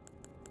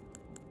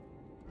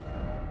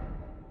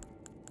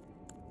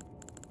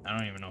 I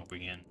don't even know if we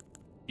can.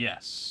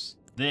 Yes,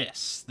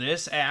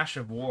 this Ash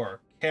of War,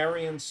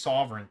 Carrion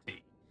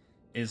Sovereignty,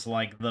 is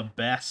like the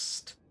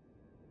best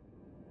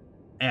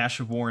Ash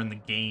of War in the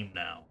game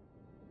now.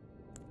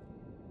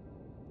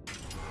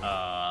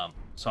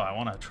 So I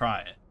want to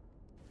try it.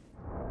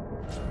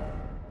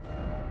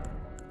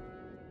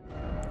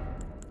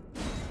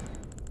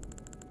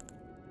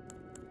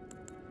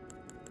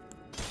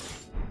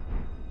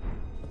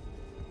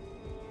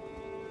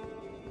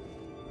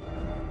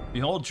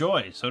 Behold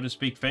joy, so to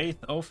speak faith,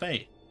 oh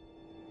faith.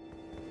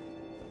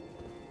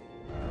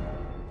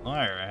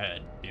 Liar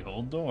ahead,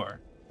 behold door.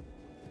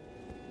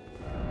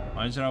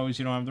 Why is it always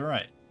you don't have the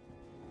right?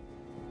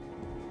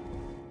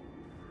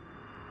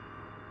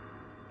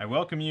 I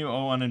welcome you,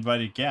 O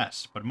uninvited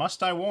guest, but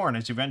must I warn,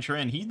 as you venture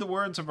in, heed the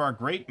words of our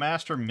great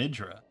master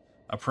Midra.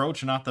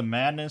 Approach not the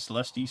madness,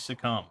 lest ye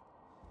succumb.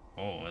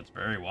 Oh, that's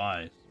very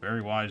wise.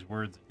 Very wise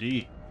words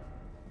indeed.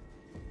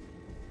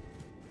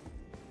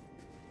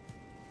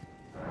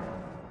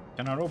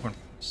 Cannot open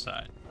from this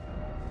side.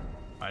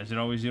 Why is it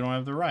always you don't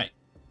have the right?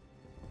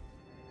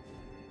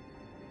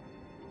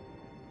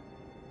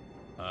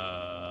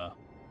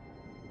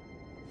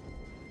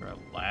 Is there a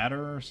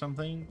ladder or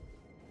something?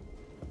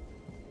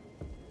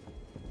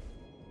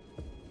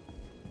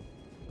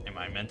 Am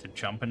I meant to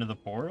jump into the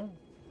portal?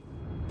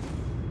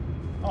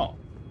 Oh.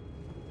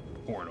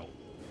 Portal.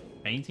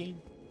 Painting?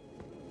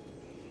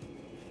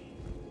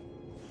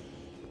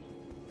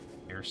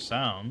 Hear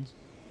sounds.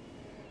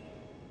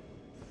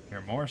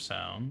 Hear more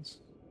sounds.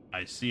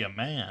 I see a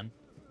man.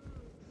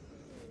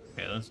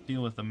 Okay, let's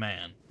deal with the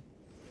man.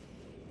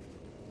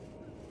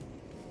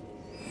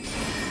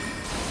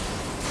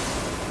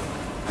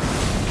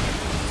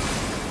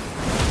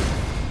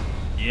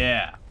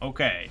 Yeah,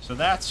 okay, so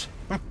that's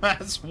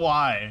that's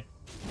why.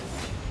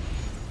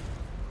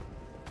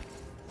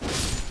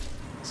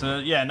 So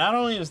yeah, not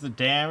only is the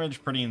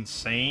damage pretty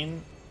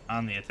insane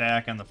on the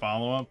attack and the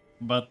follow-up,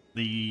 but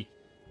the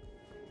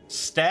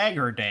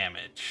stagger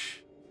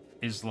damage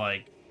is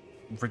like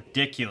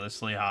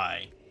ridiculously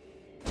high.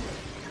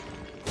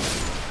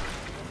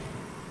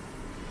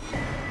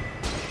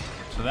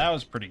 So that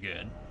was pretty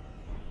good.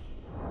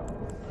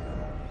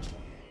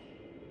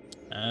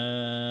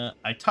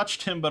 I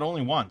touched him, but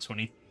only once. When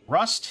he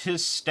thrust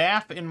his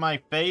staff in my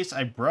face,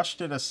 I brushed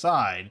it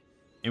aside.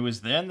 It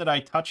was then that I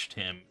touched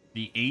him,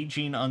 the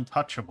aging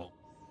untouchable.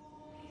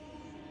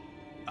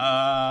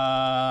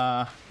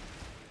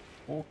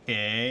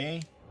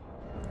 Okay.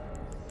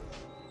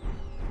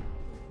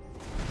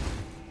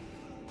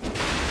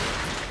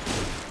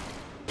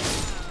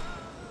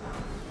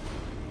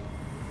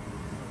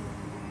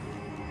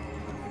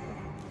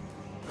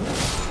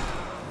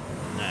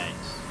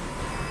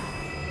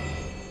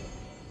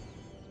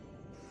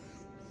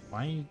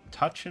 Why are you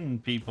touching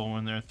people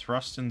when they're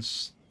thrusting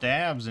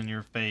stabs in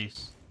your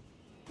face?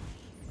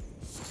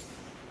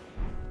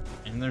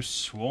 And there's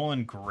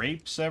swollen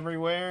grapes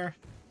everywhere?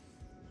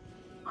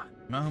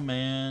 No,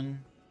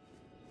 man.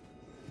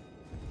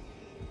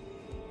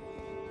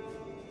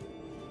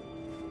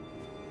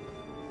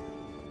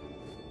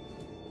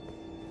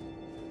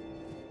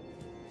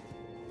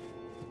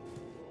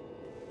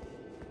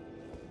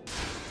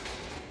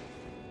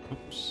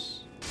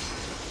 Oops.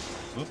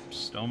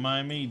 Oops, don't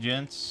mind me,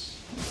 gents.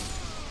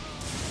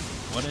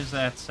 What is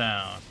that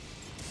sound?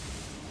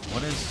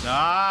 What is...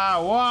 Ah,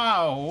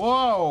 wow,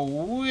 whoa,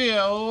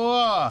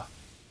 whoa.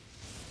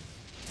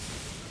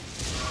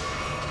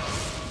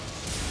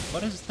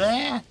 What is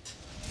that?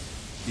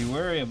 Be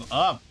wary of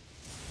up.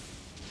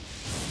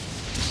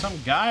 There's some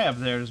guy up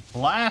there just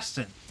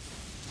blasting.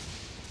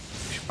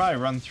 We should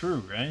probably run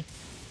through, right?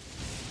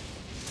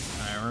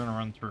 Alright, we're gonna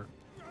run through.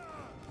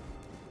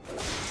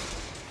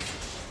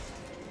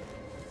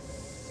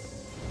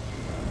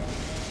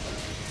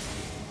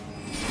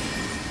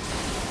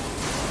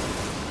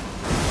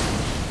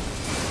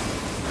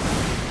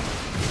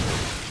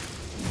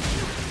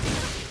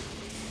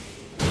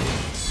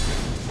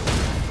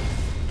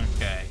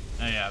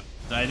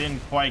 I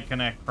didn't quite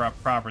connect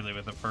properly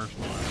with the first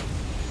one.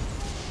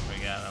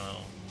 We got a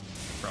little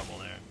trouble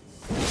there.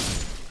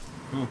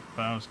 Ooh,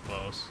 that was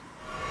close.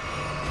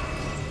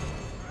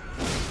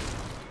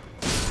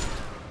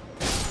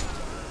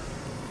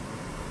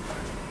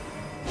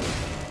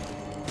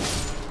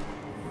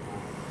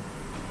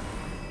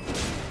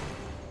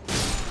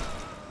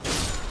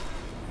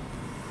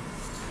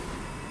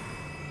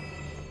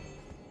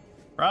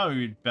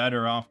 Probably be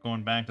better off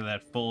going back to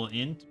that full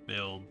int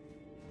build.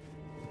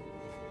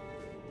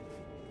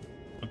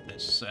 With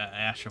this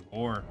Ash of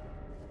War.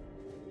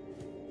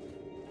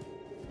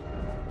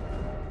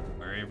 Be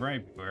wary of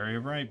right, be wary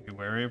of right, be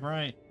wary of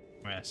right.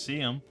 I mean, I see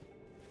him.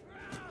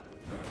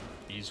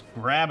 He's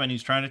grabbing,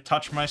 he's trying to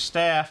touch my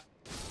staff.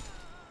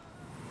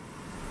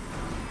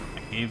 I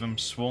gave him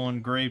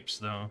swollen grapes,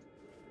 though.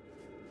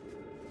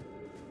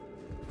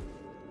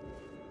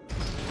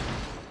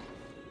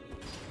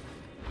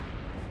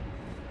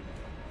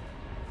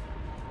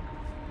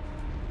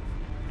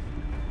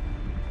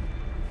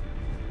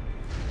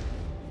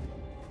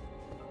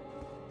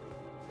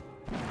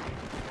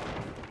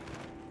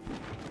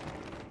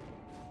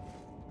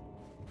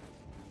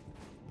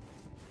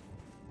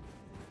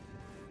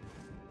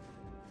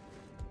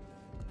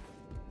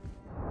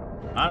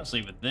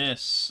 Honestly, with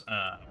this,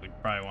 we'd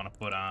probably want to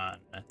put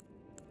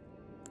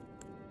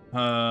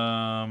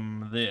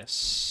on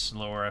this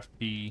lower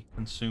FP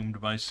consumed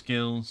by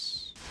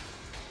skills.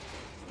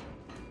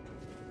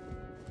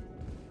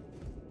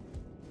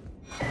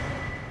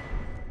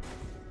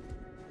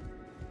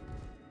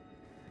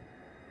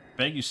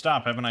 Beg you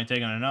stop, haven't I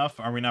taken enough?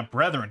 Are we not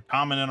brethren,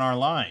 common in our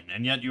line,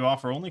 and yet you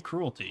offer only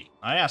cruelty?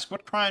 I ask,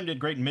 what crime did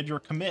great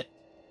Midra commit?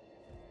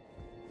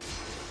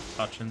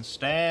 Touching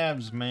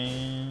stabs,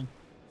 man.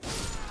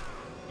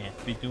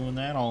 Can't be doing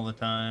that all the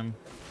time.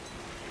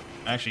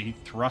 Actually, he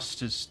thrust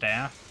his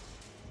staff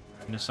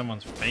into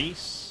someone's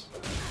face?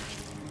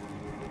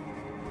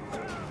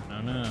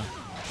 Oh no.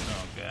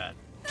 Oh god.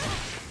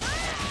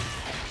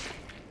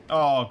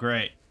 Oh,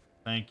 great.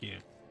 Thank you.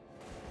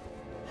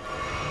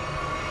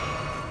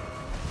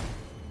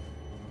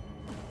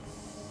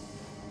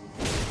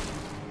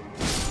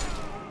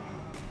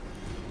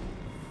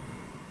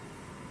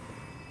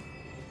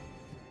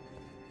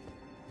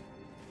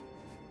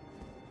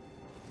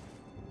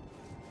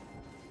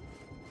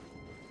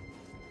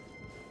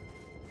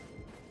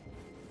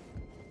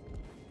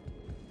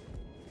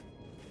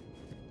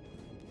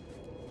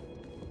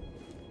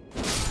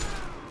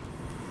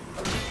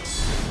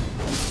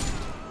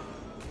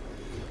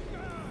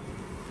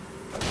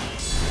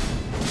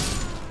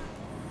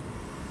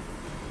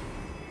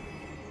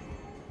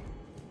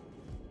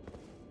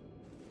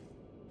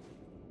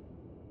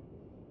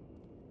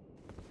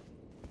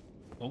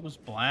 What was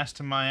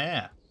blasting my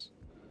ass?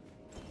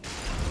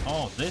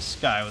 Oh, this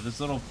guy with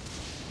his little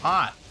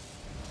pot.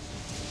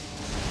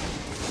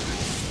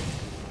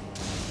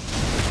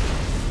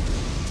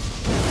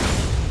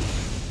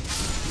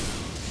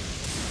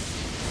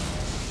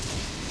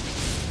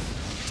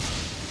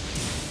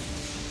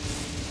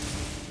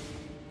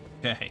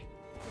 Okay.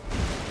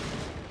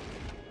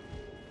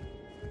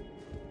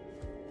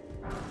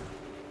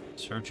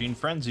 Searching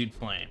Frenzied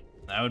Flame.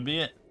 That would be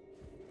it.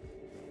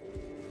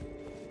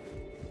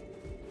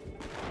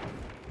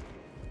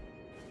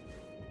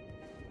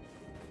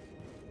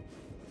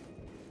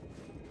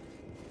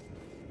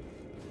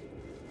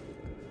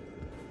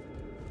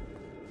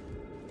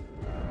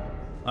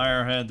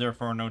 Fire ahead,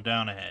 therefore no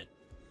down ahead.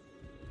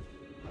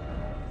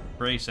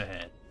 Brace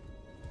ahead.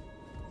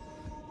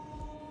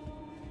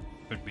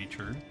 Could be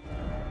true.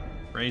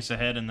 Brace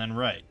ahead and then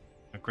right.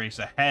 Brace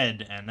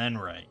ahead and then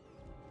right.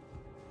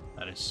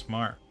 That is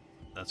smart.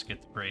 Let's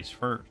get the brace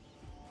first.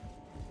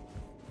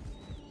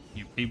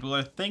 You people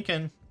are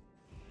thinking.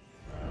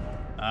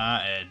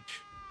 Ah,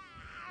 edge.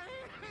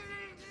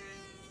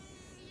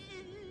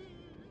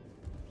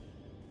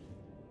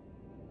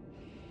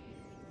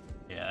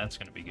 Yeah, that's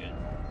gonna be good.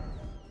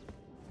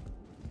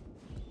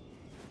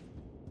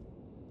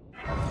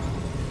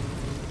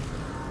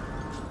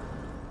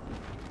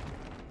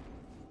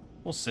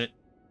 We'll sit.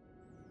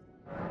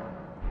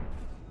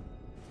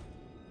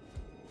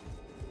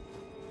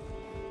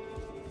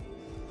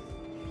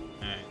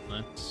 Alright,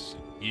 let's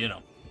get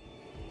him.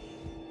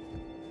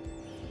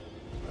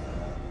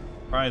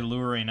 Probably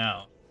luring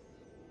out.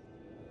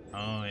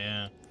 Oh,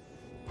 yeah.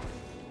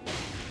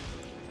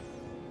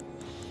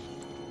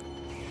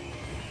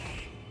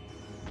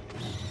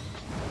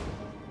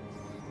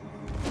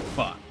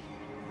 Fuck.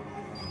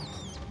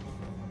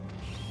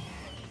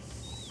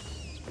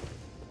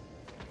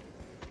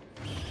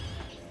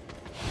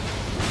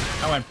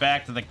 I went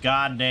back to the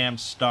goddamn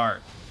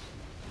start.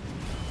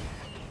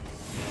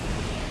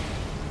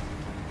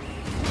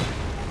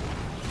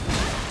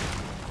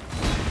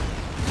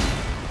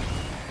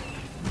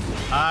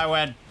 I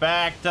went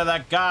back to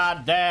the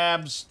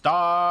goddamn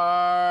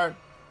start.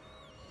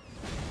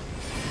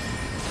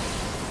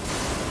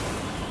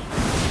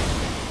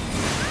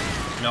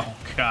 Oh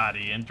god,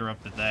 he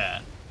interrupted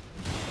that.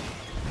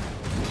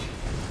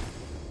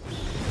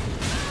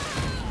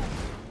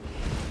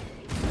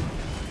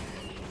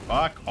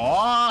 Fuck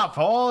off!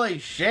 Holy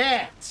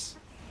shit!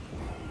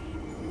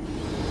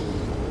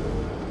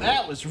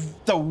 That was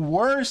the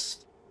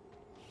worst.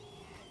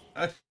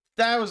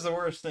 That was the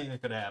worst thing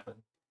that could happen.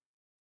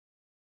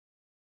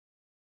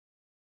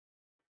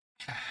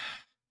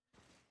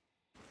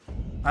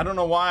 I don't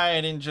know why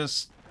I didn't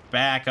just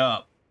back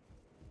up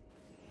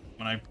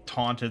when I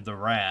taunted the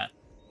rat.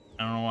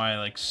 I don't know why I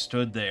like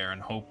stood there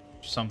and hoped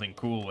something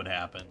cool would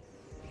happen.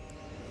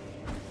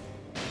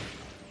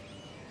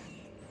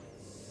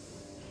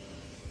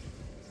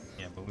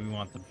 Yeah, but we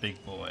want the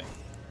big boy.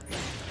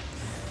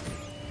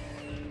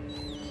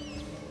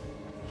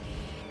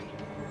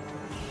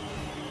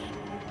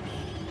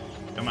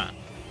 Come on.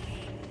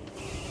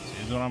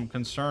 This is what I'm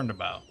concerned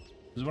about.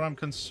 This is what I'm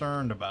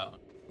concerned about.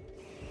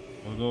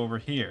 We'll go over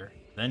here.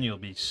 Then you'll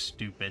be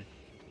stupid.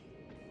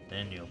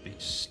 Then you'll be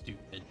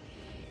stupid.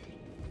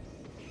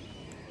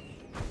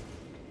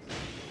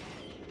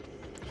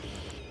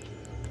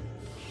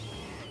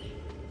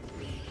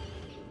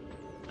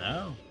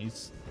 No,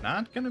 he's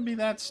not gonna be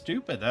that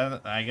stupid.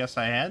 I guess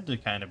I had to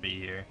kind of be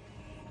here.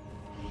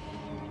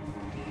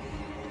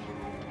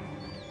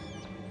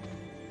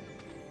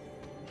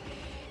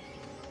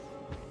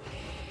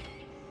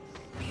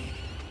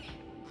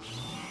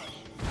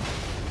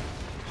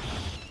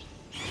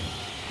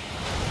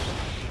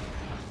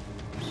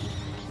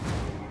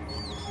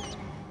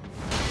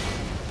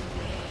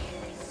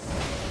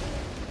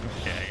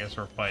 Okay, I guess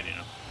we're fighting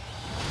him.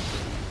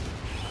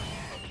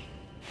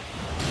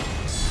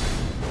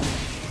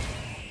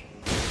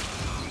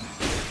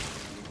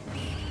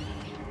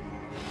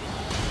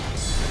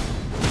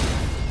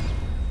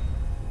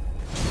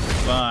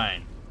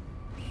 Fine.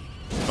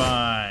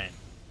 Fine.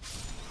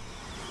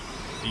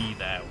 Be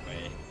that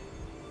way.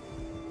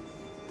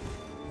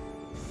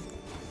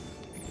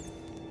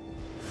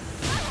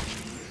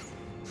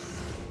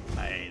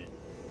 I hate it.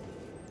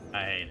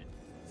 I hate it.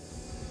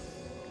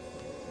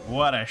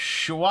 What a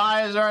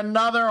why is there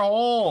another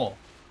hole?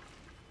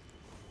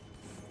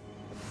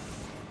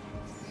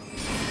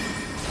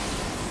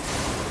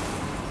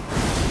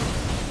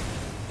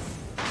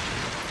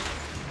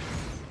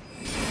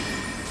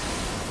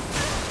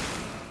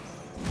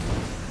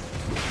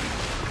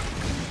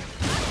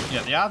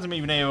 Yeah, the odds of me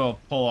being able to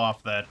pull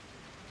off that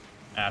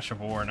Ash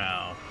of War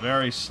now,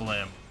 very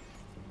slim.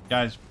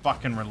 Guy's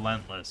fucking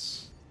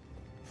relentless.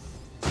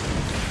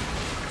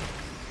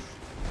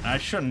 I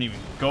shouldn't even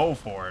go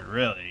for it,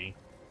 really.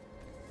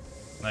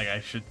 Like, I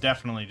should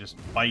definitely just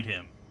fight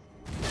him.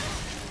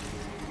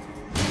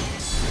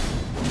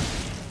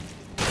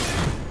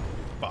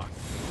 Fuck.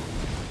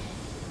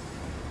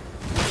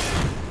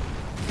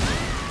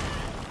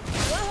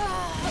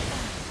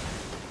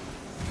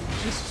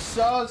 Just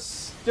so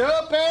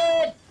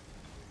stupid!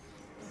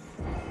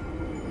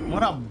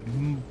 What a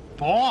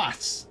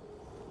boss!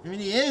 I mean,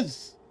 he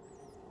is.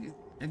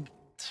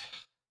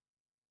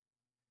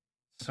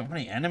 So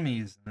many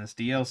enemies in this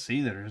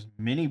DLC that are just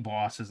mini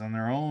bosses on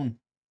their own.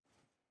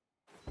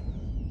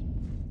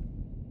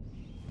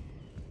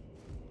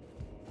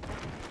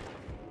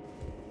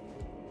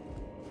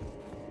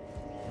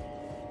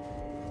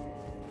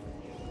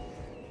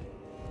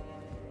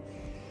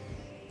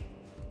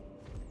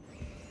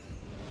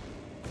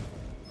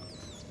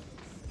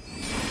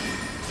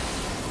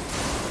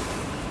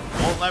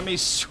 Won't let me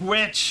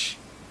switch.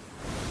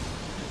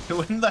 It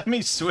wouldn't let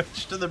me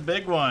switch to the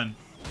big one.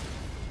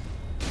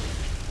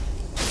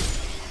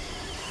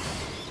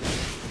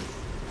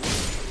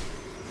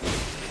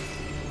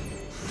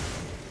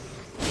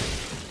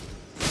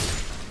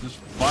 Just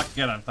fuck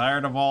it. I'm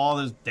tired of all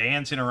this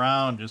dancing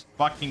around. Just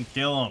fucking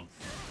kill him.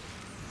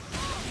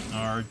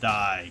 Or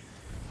die.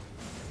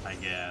 I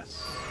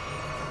guess.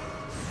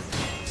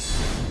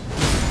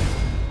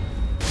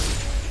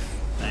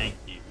 Thank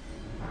you.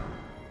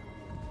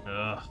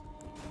 Ugh.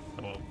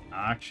 So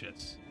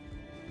obnoxious.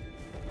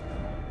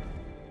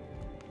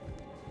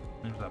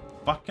 There's a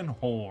fucking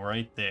hole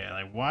right there.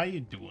 Like, why are you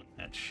doing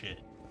that shit?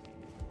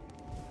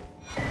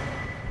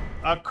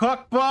 A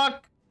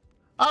cookbook!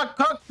 A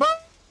cookbook!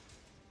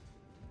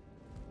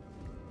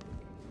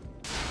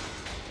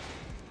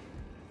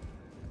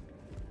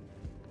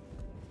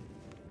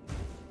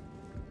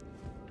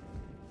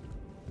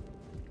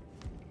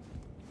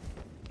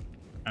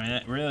 I mean,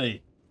 that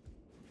really...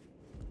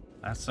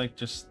 That's like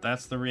just...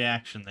 That's the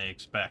reaction they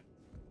expect.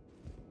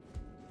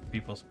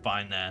 People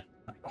find that.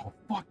 Like, oh,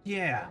 fuck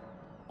yeah!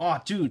 Oh,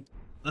 dude,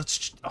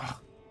 let's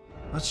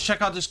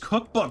check out this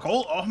cookbook.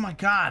 Oh my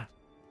god.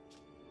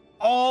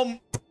 Oh,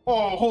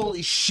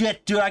 holy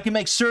shit, dude! I can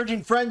make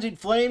Surging Frenzied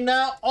Flame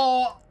now.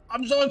 Oh,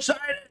 I'm so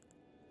excited.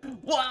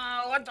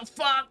 Wow, what the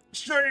fuck?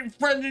 Surging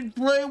Frenzied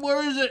Flame,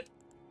 where is it?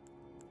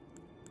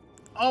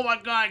 Oh my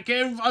god, I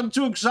can't. I'm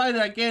too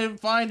excited. I can't even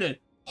find it.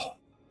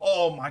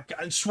 Oh my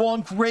god, and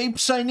swollen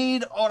grapes I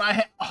need. Oh, and I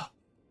have. Oh.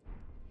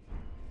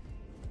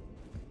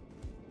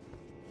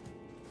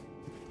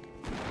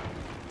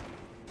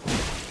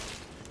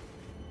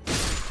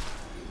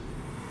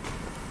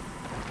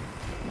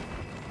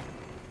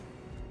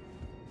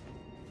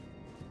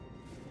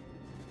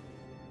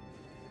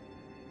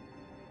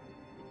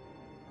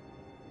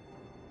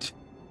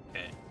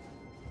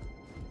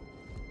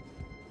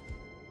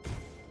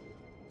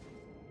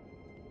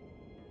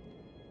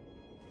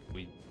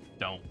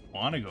 Don't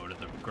want to go to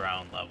the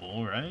ground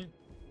level, right?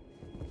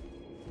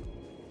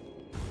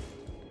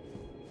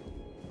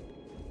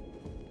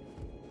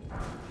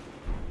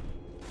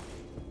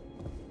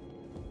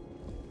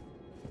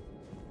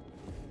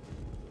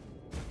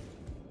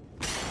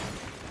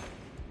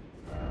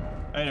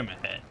 Item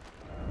ahead.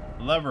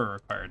 Lever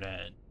required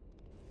ahead.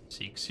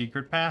 Seek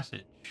secret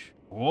passage.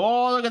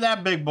 Whoa, look at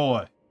that big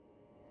boy.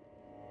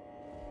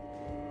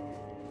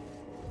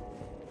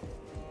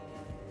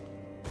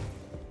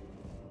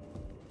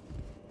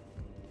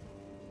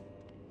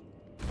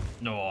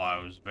 No,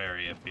 I was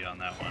very iffy on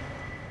that one.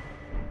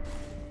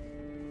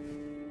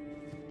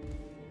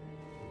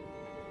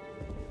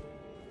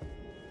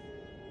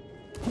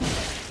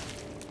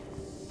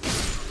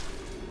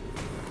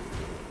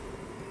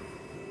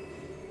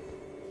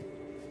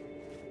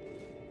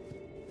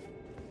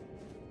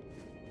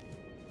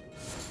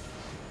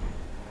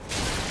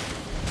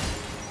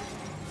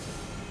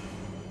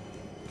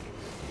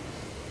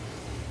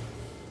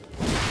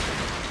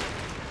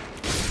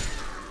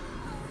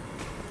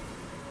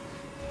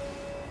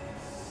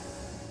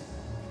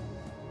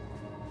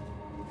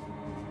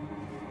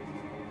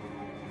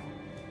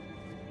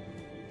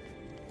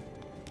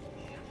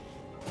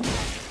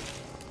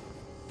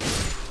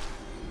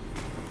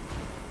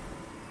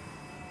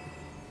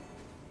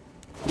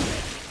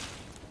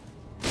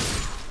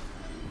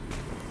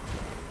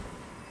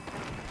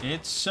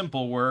 It's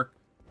simple work.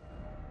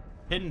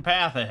 Hidden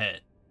path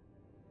ahead.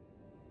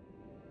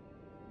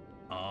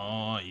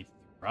 Oh, he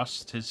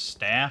thrust his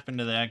staff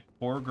into that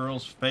poor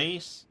girl's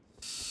face?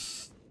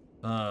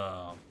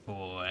 Oh,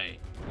 boy.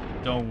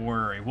 Don't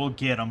worry, we'll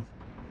get him.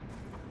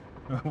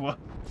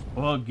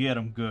 We'll get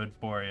him good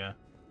for you.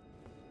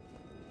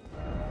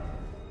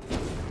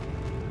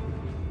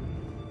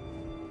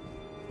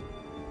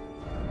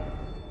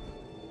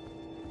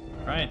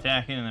 Try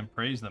attacking and then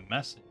praise the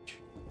message.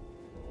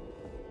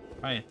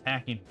 Try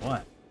attacking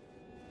what?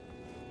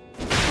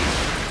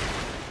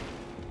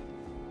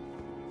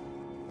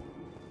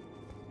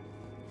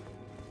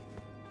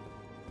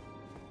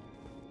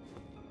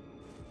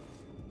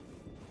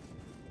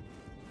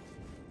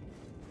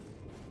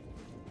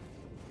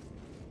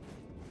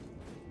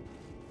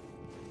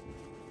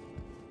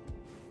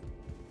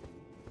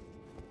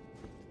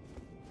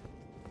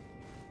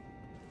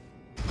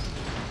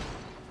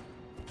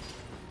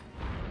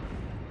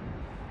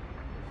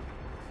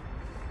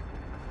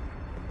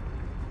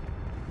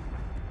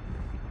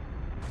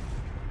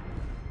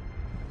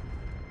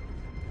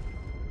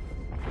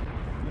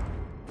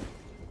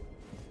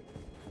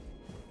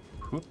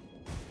 Whoop.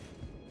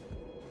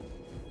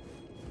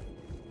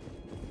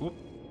 Whoop.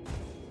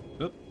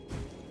 Whoop.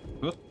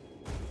 Whoop.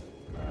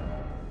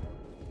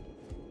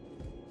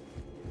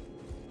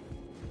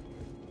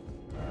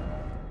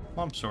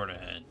 I'm sort of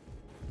ahead.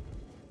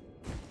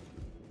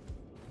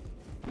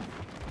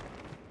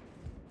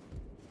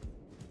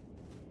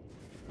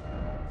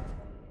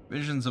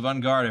 Visions of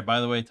Unguarded.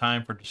 By the way,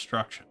 time for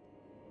destruction.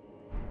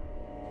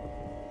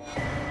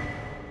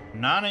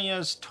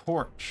 Nanaya's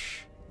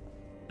torch.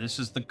 This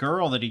is the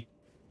girl that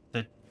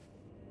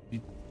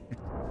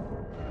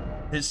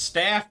his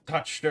staff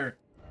touched her.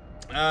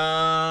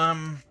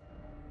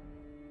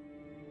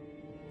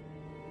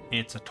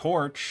 It's a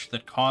torch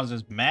that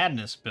causes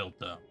madness build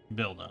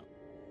up.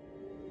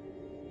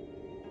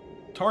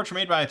 Torch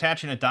made by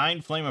attaching a dying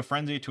flame of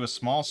frenzy to a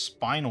small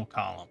spinal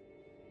column.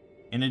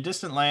 In a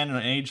distant land in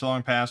an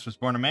age-long past was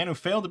born a man who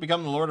failed to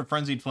become the Lord of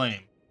Frenzied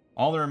Flame.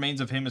 All that remains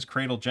of him is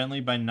cradled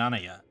gently by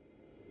Nanaya.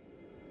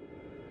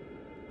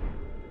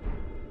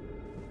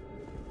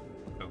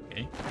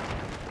 Okay.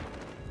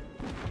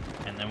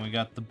 And then we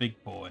got the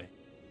big boy.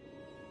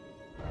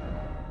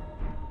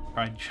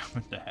 Try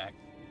jumping to hack.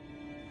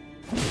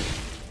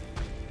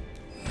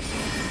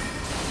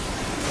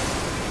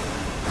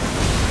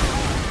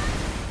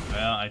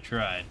 Well, I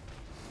tried.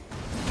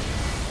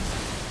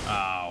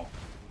 Ow.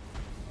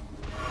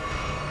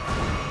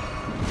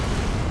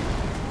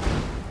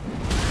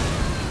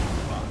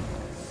 Fuck.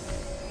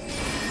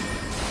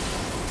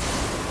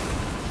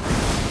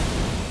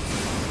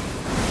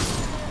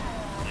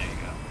 There you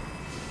go.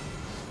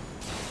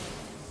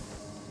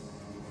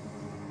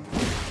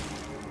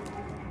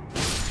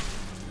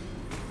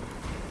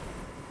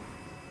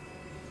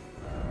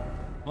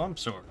 Plump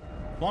sword.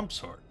 Plump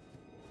sword.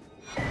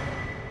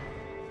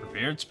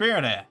 Revered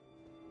spirit hat.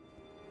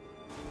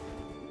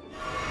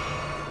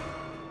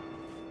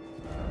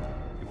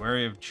 Be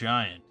wary of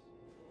giant.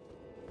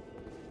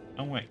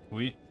 Oh wait,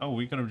 we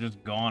could have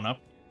just gone up.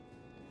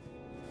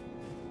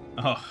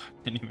 Oh,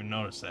 didn't even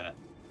notice that.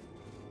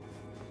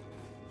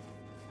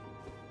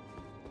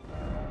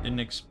 Didn't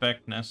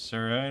expect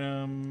necessary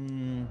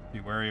item. Be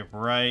wary of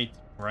right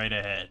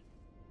ahead.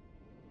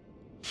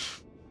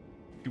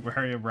 Be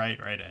wary of right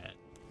ahead.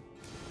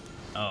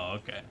 Oh,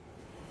 okay.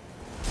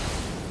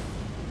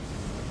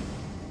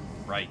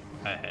 Right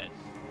ahead.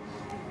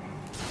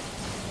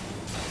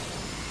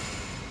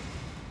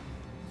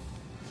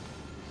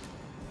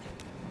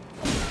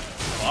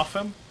 Buff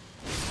him?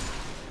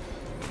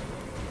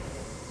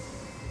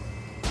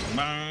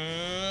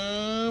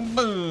 Boom,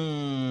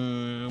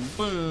 boom,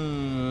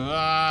 boom.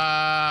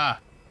 Ah.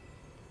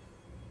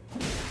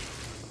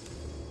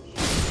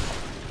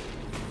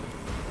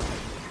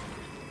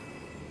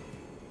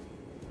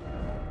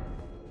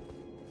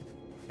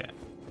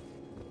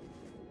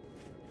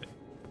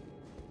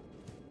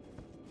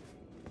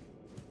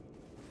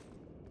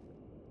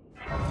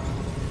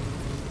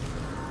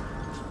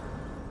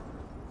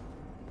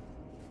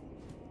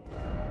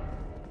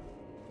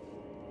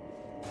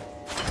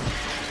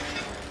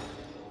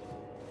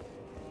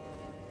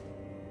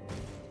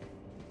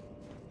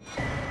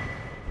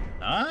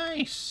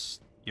 Nice.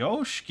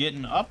 Yosh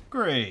getting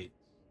upgrades.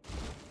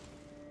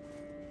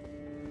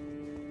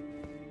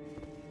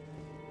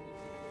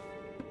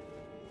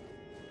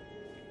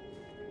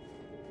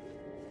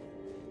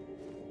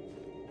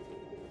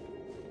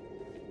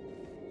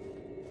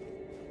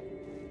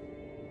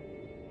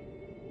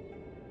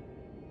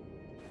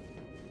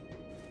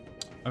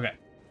 Okay.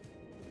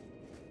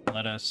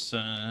 Let us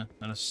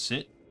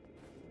sit.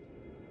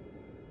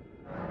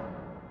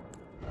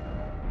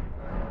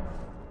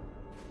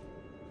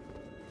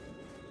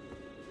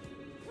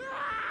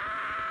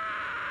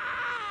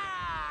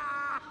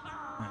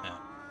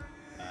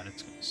 God,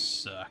 it's gonna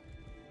suck.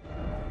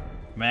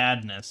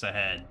 Madness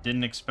ahead.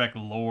 Didn't expect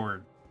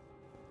Lord.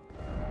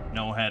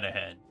 No head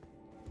ahead.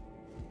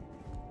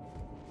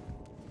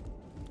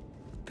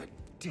 The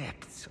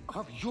depths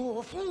of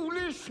your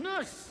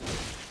foolishness!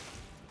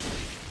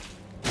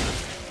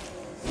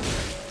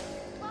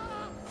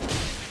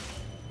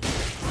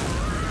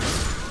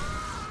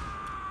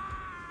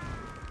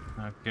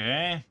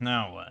 Okay,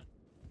 now what?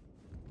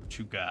 What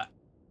you got?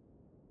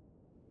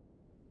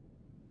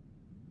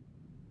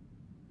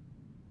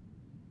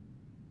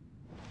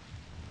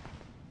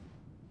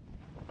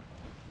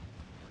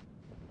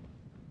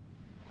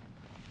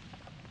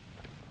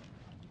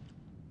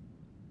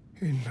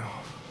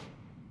 Enough.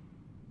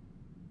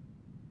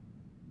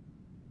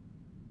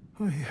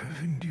 I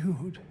have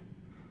endured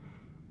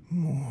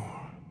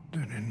more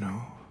than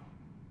enough.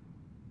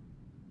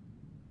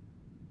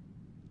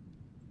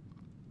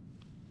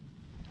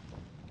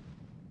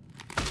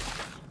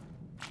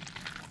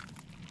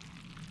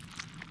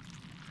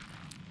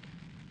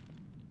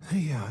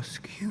 I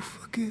ask you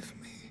forgive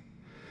me,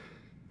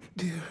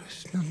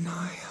 dearest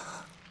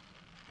Nanaya.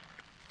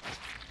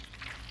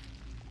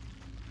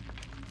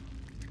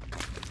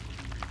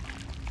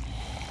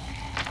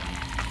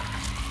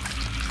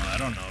 I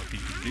don't know if you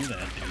could do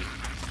that, dude.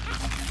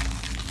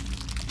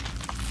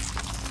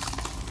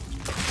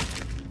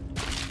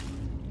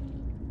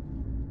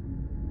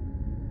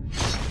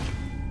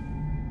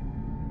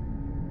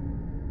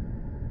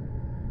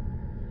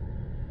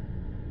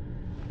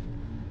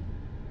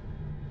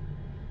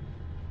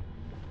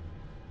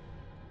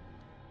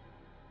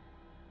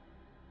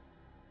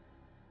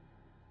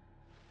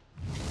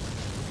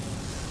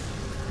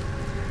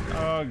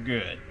 Oh,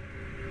 good.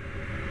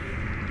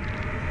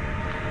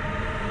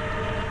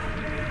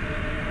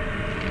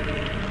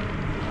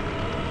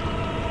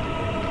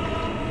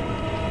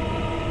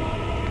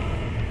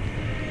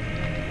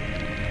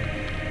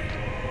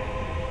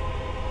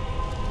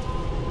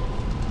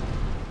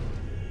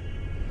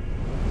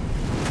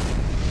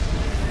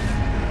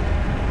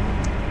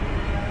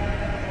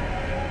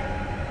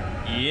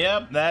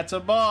 Yep, that's a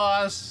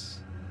boss.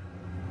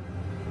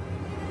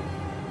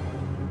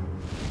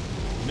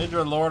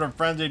 Midra, Lord of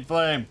Frenzied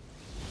Flame.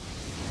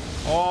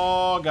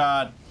 Oh,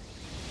 God.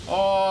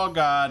 Oh,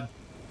 God.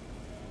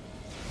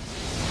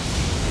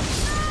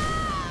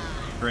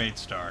 Great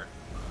start.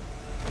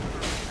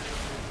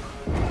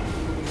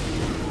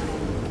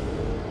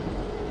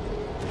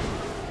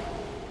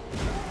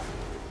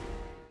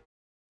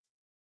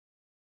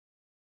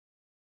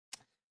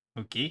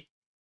 Okay.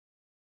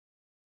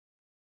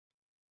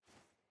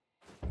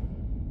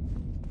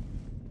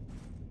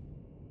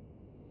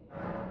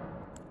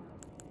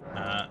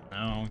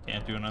 No,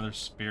 can't do another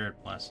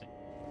spirit blessing.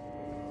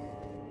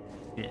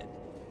 Shit.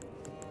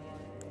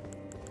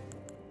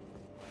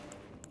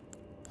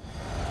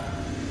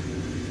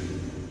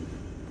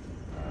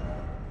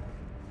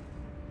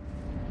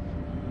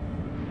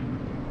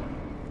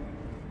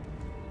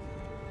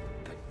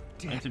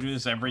 I have to do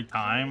this every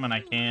time and I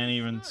can't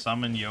even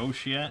summon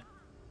Yosh yet.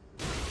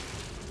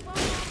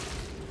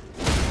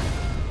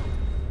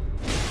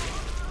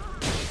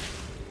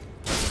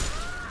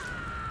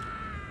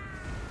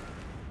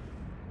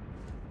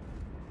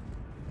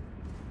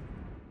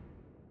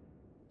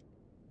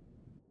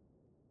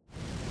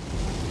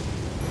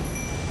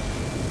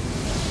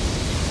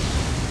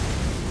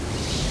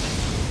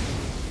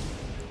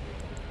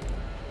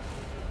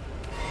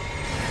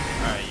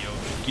 Alright,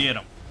 Yosh, get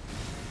him.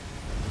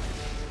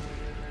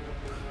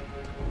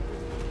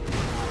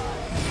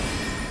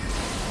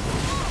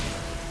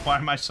 Why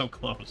am I so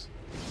close?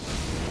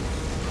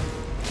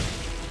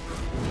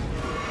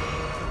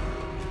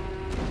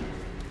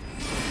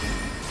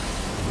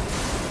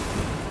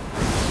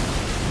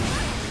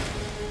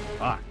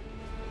 Fuck.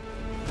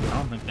 I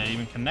don't think they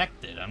even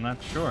connected. I'm not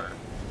sure.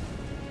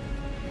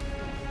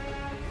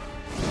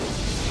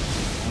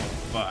 Oh,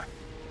 fuck.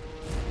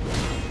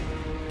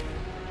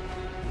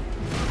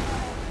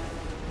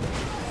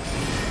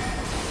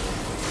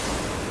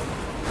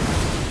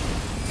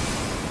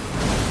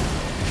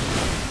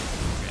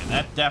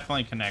 That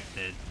definitely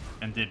connected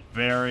and did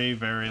very,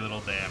 very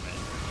little damage.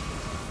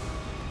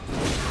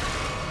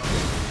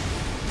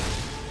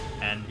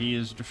 And he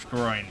is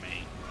destroying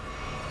me.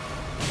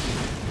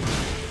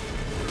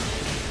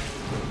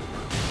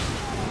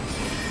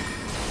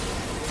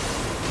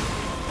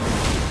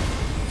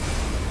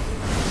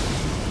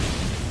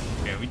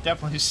 Okay, we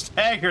definitely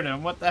staggered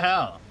him. What the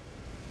hell?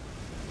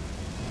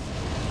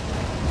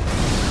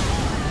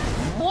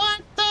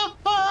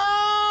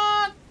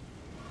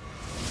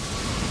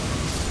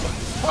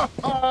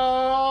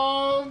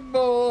 Oh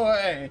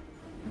boy!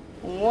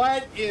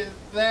 What is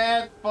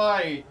that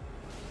fight?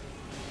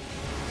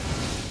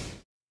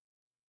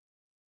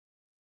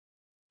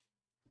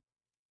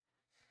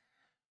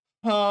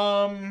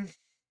 Um,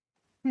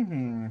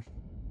 hmm.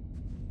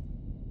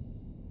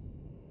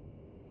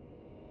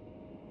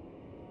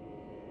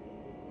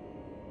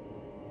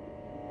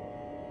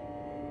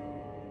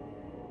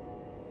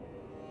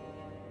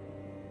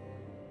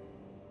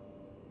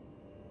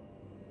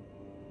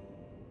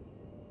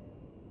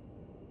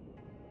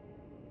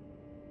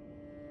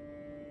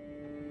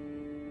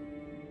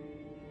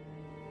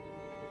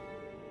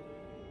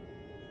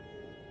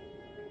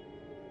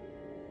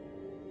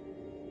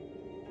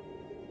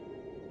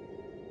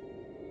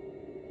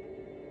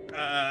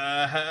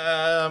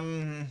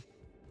 Um,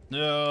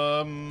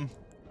 um,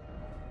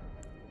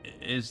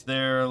 is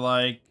there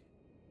like,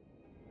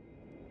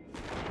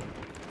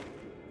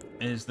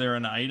 is there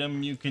an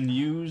item you can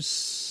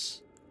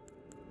use?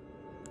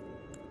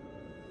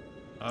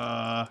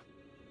 Well,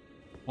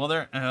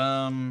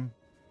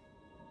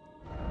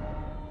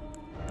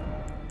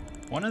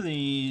 one of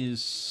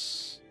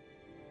these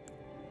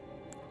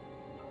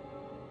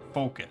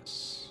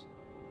focus.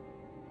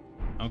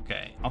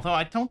 Okay. Although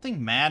I don't think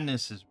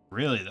madness is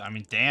really, I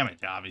mean, damage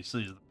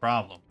obviously is the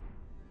problem.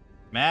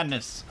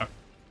 Madness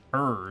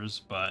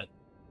occurs, but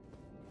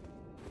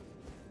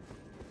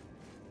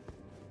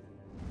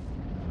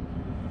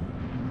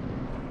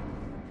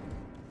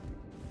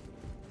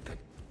The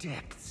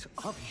depths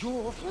of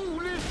your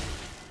foolish...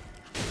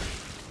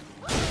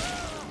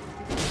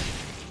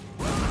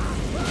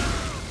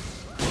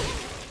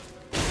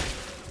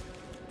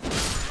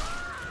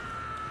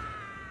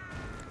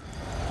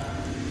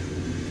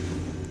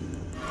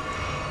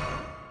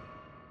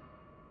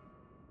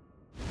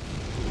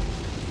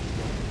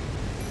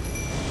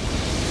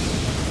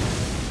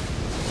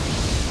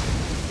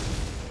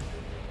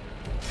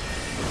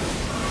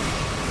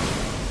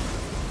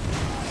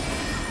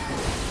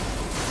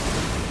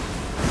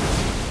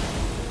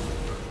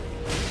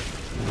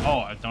 oh,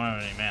 I don't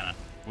have any mana.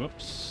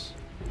 Whoops.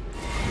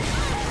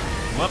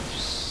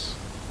 Whoops.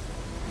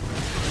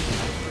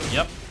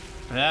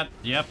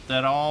 Yep,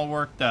 that all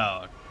worked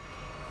out.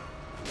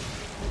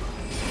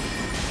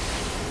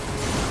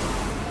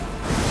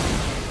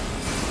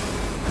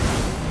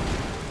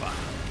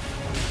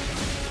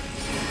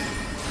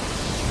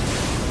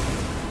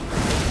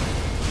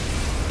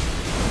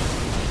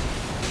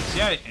 See,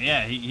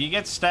 yeah, he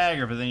gets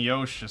staggered, but then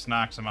Yosh just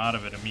knocks him out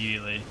of it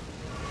immediately.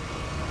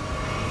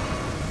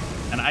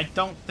 And I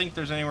don't think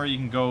there's anywhere you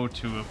can go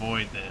to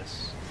avoid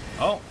this.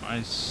 Oh,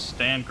 I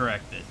stand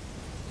corrected.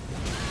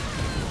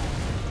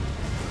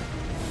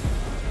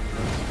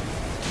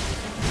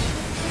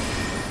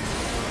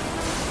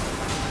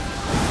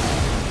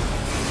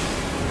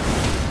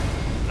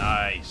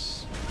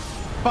 Nice.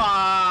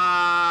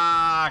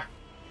 Fuck!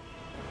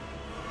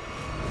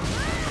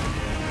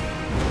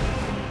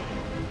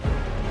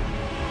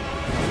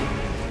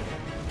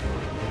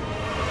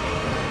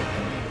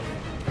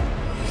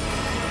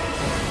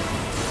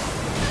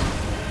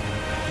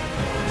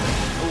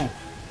 Ooh.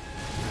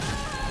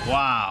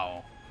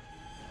 Wow.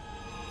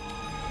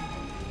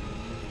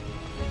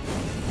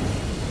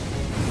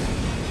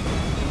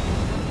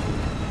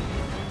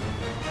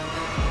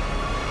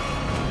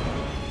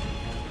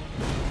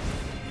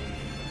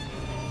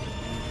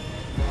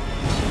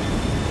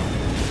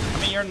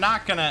 You're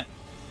not gonna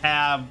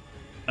have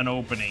an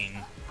opening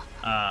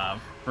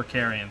for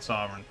carrying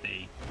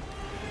sovereignty.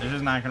 They're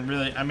just not gonna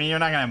really. I mean, you're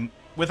not gonna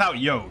without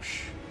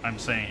Yosh. I'm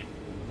saying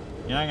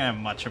you're not gonna have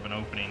much of an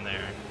opening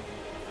there.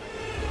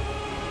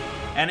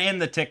 And in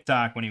the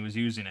TikTok when he was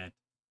using it,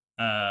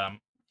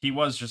 he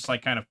was just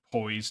like kind of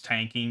poised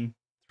tanking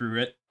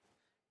through it.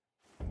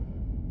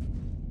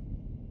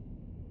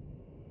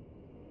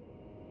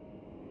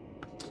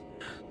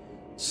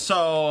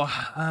 So,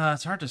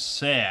 it's hard to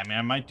say. I mean,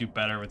 I might do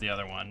better with the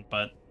other one,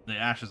 but the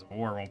Ashes of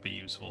War won't be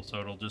useful, so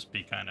it'll just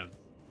be kind of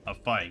a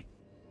fight.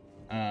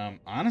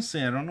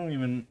 Honestly, I don't know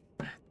even...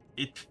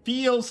 It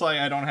feels like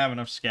I don't have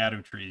enough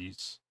scatter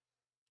trees.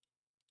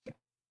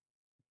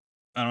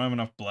 I don't have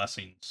enough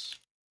blessings.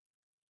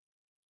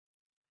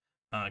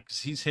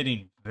 Because he's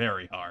hitting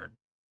very hard.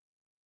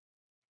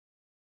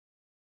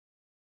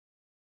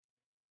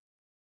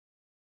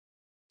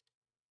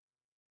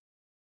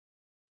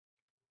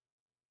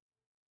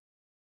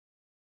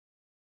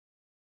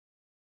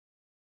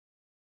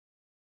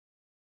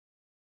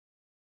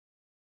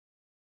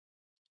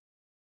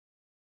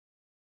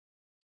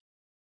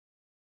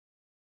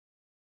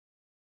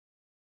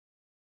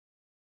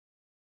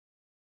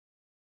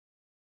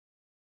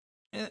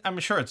 I'm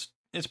sure it's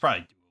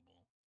probably doable.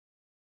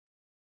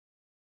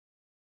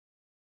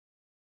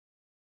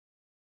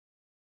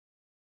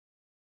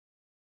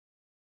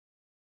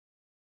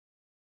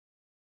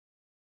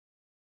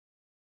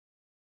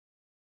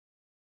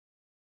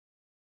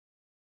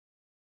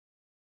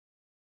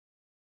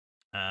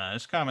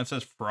 This comment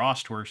says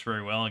Frost works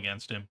very well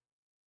against him.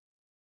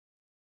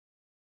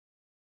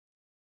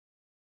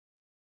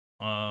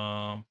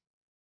 Um,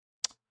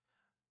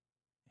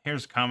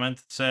 Here's a comment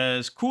that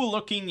says, cool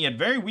looking yet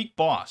very weak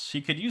boss.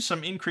 He could use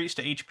some increase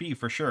to HP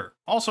for sure.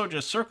 Also,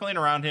 just circling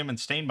around him and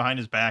staying behind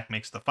his back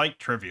makes the fight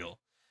trivial.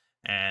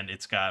 And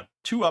it's got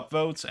 2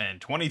 upvotes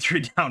and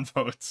 23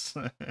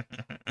 downvotes.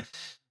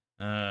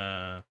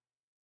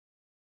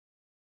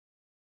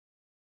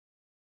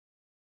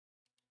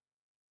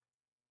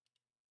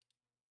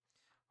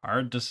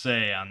 Hard to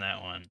say on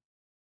that one.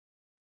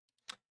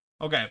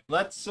 Okay,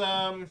 let's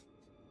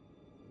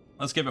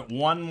give it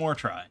one more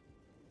try.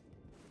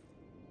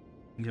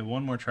 Give it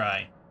one more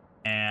try.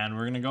 And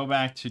we're gonna go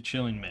back to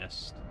Chilling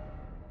Mist.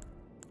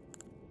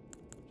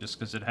 Just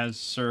because it has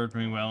served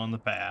me well in the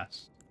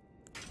past.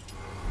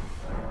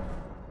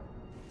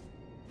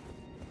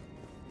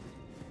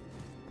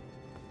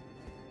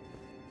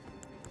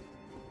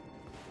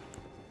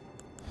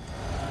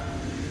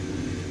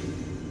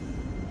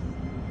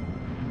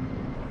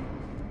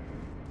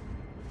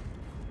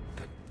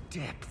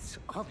 Depths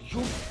of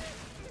your...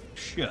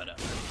 Shut up.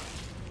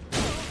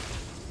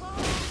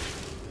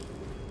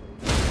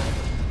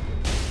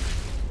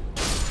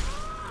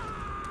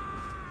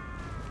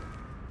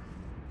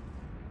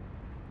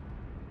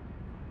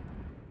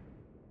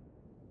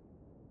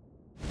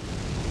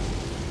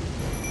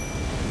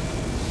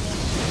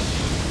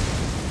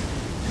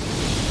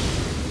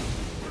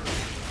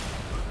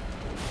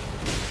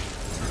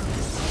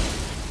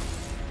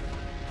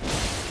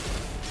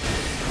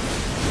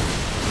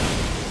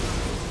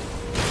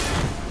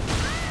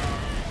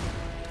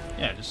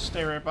 Yeah, just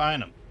stay right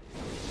behind him.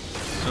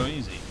 So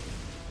easy.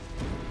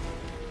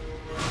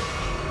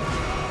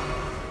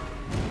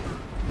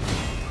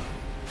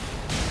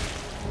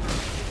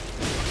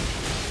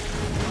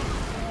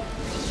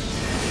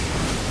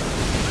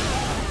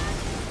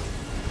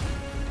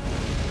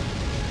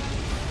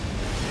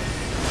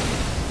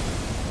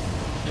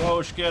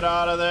 Yosh, get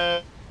out of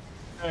there.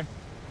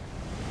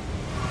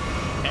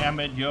 Damn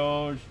it,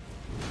 Yosh.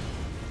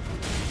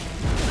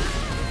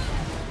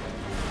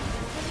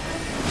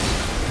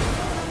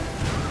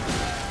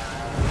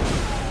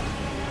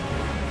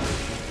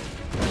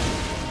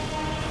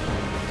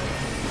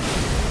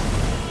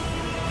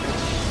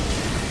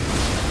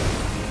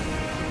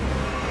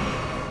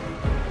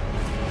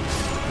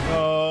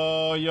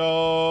 Oh,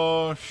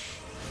 Yosh.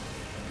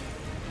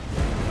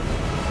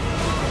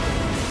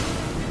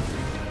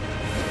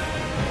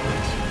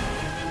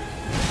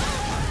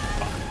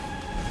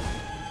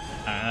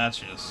 That's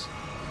just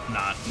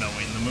not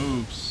knowing the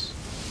moves.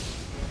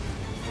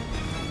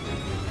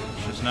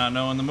 It's just not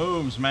knowing the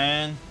moves,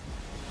 man.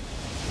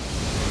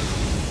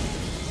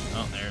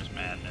 Oh, there's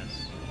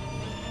madness.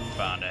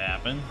 Bound to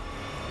happen.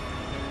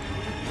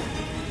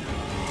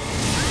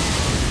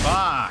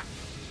 Fuck!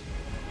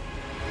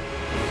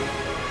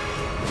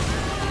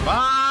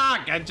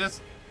 Fuck!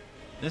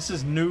 This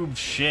is noob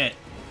shit.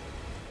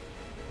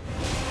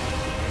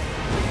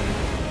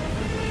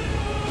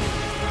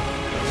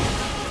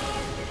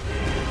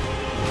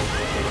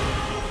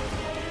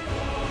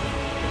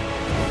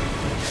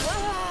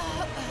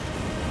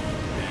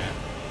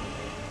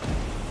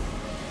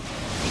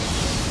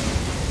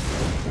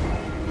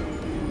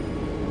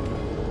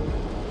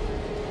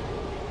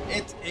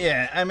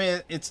 Yeah, I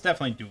mean, it's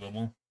definitely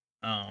doable.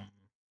 I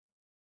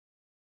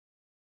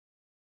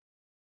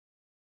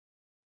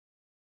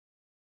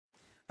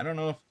don't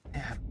know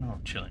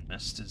if Chilling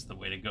Mist is the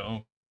way to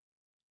go.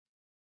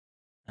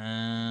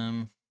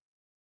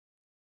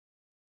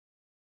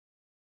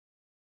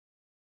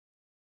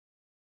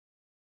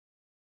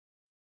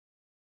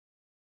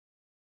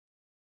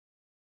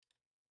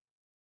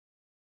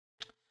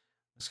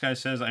 This guy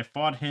says, I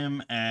fought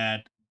him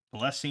at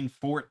Blessing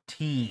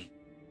 14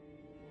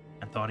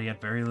 and thought he had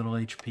very little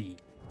HP.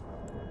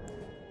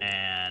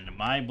 And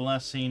my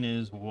blessing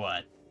is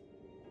what?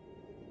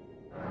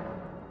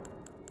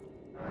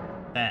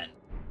 10.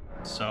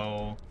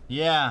 So,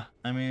 yeah,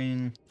 I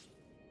mean,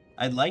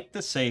 I'd like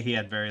to say he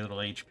had very little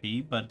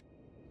HP, but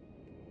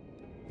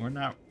we're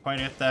not quite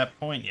at that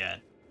point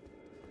yet.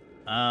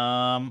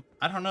 I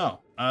don't know.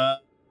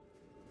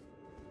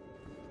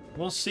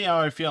 We'll see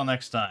how I feel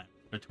next time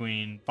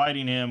between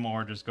fighting him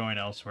or just going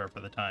elsewhere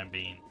for the time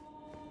being.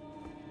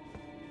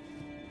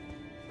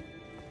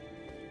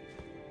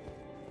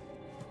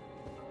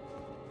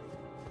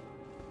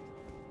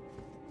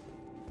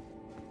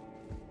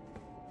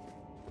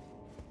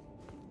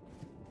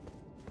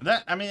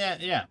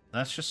 Yeah,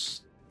 that's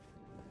just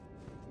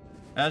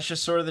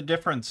sort of the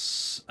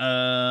difference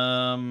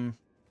in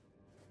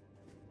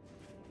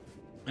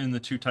the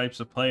two types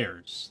of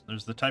players.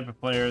 There's the type of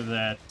player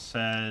that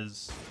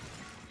says,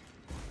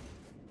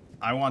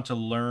 I want to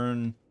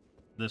learn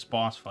this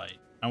boss fight.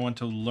 I want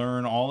to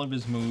learn all of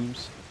his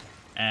moves,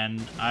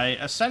 and I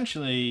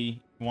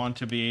essentially want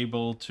to be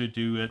able to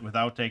do it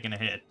without taking a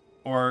hit,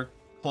 or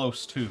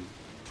close to.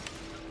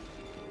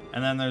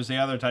 And then there's the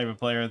other type of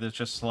player that's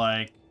just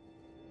like,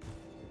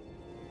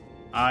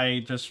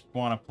 I just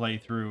want to play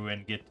through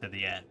and get to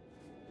the end.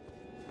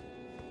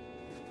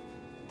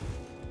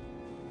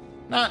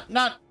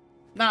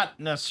 Not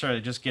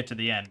necessarily just get to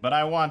the end, but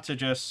I want to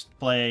just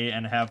play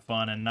and have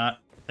fun and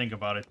not think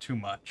about it too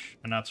much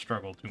and not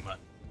struggle too much.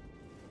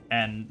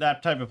 And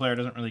that type of player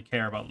doesn't really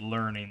care about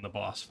learning the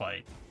boss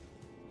fight.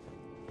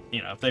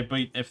 You know, if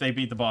they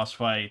beat the boss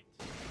fight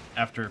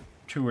after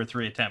 2 or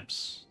 3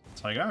 attempts,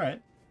 it's like, all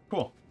right,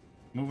 cool,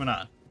 moving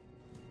on.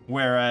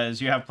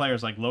 Whereas you have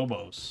players like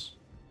Lobos,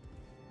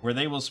 where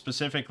they will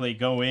specifically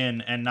go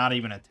in and not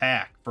even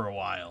attack for a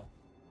while.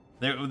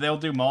 They'll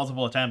do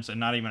multiple attempts and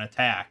not even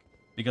attack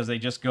because they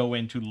just go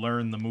in to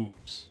learn the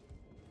moves.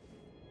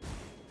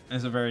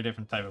 It's a very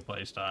different type of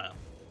play style.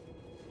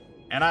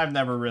 And I've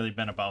never really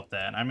been about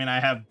that. I mean, I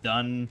have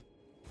done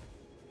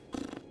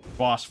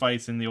boss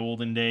fights in the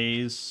olden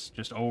days,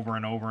 just over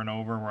and over and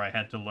over, where I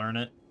had to learn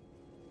it.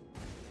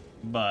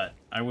 But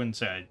I wouldn't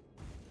say I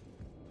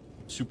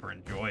super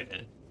enjoyed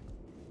it.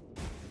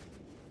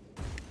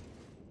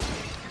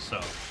 So,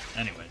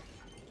 anyway.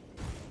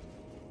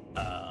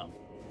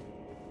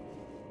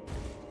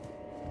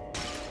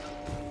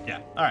 Yeah,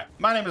 alright.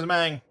 My name is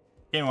Mangg.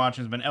 Game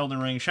watching has been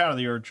Elden Ring, Shadow of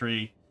the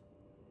Erdtree.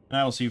 And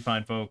I will see you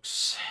fine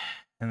folks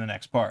in the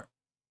next part.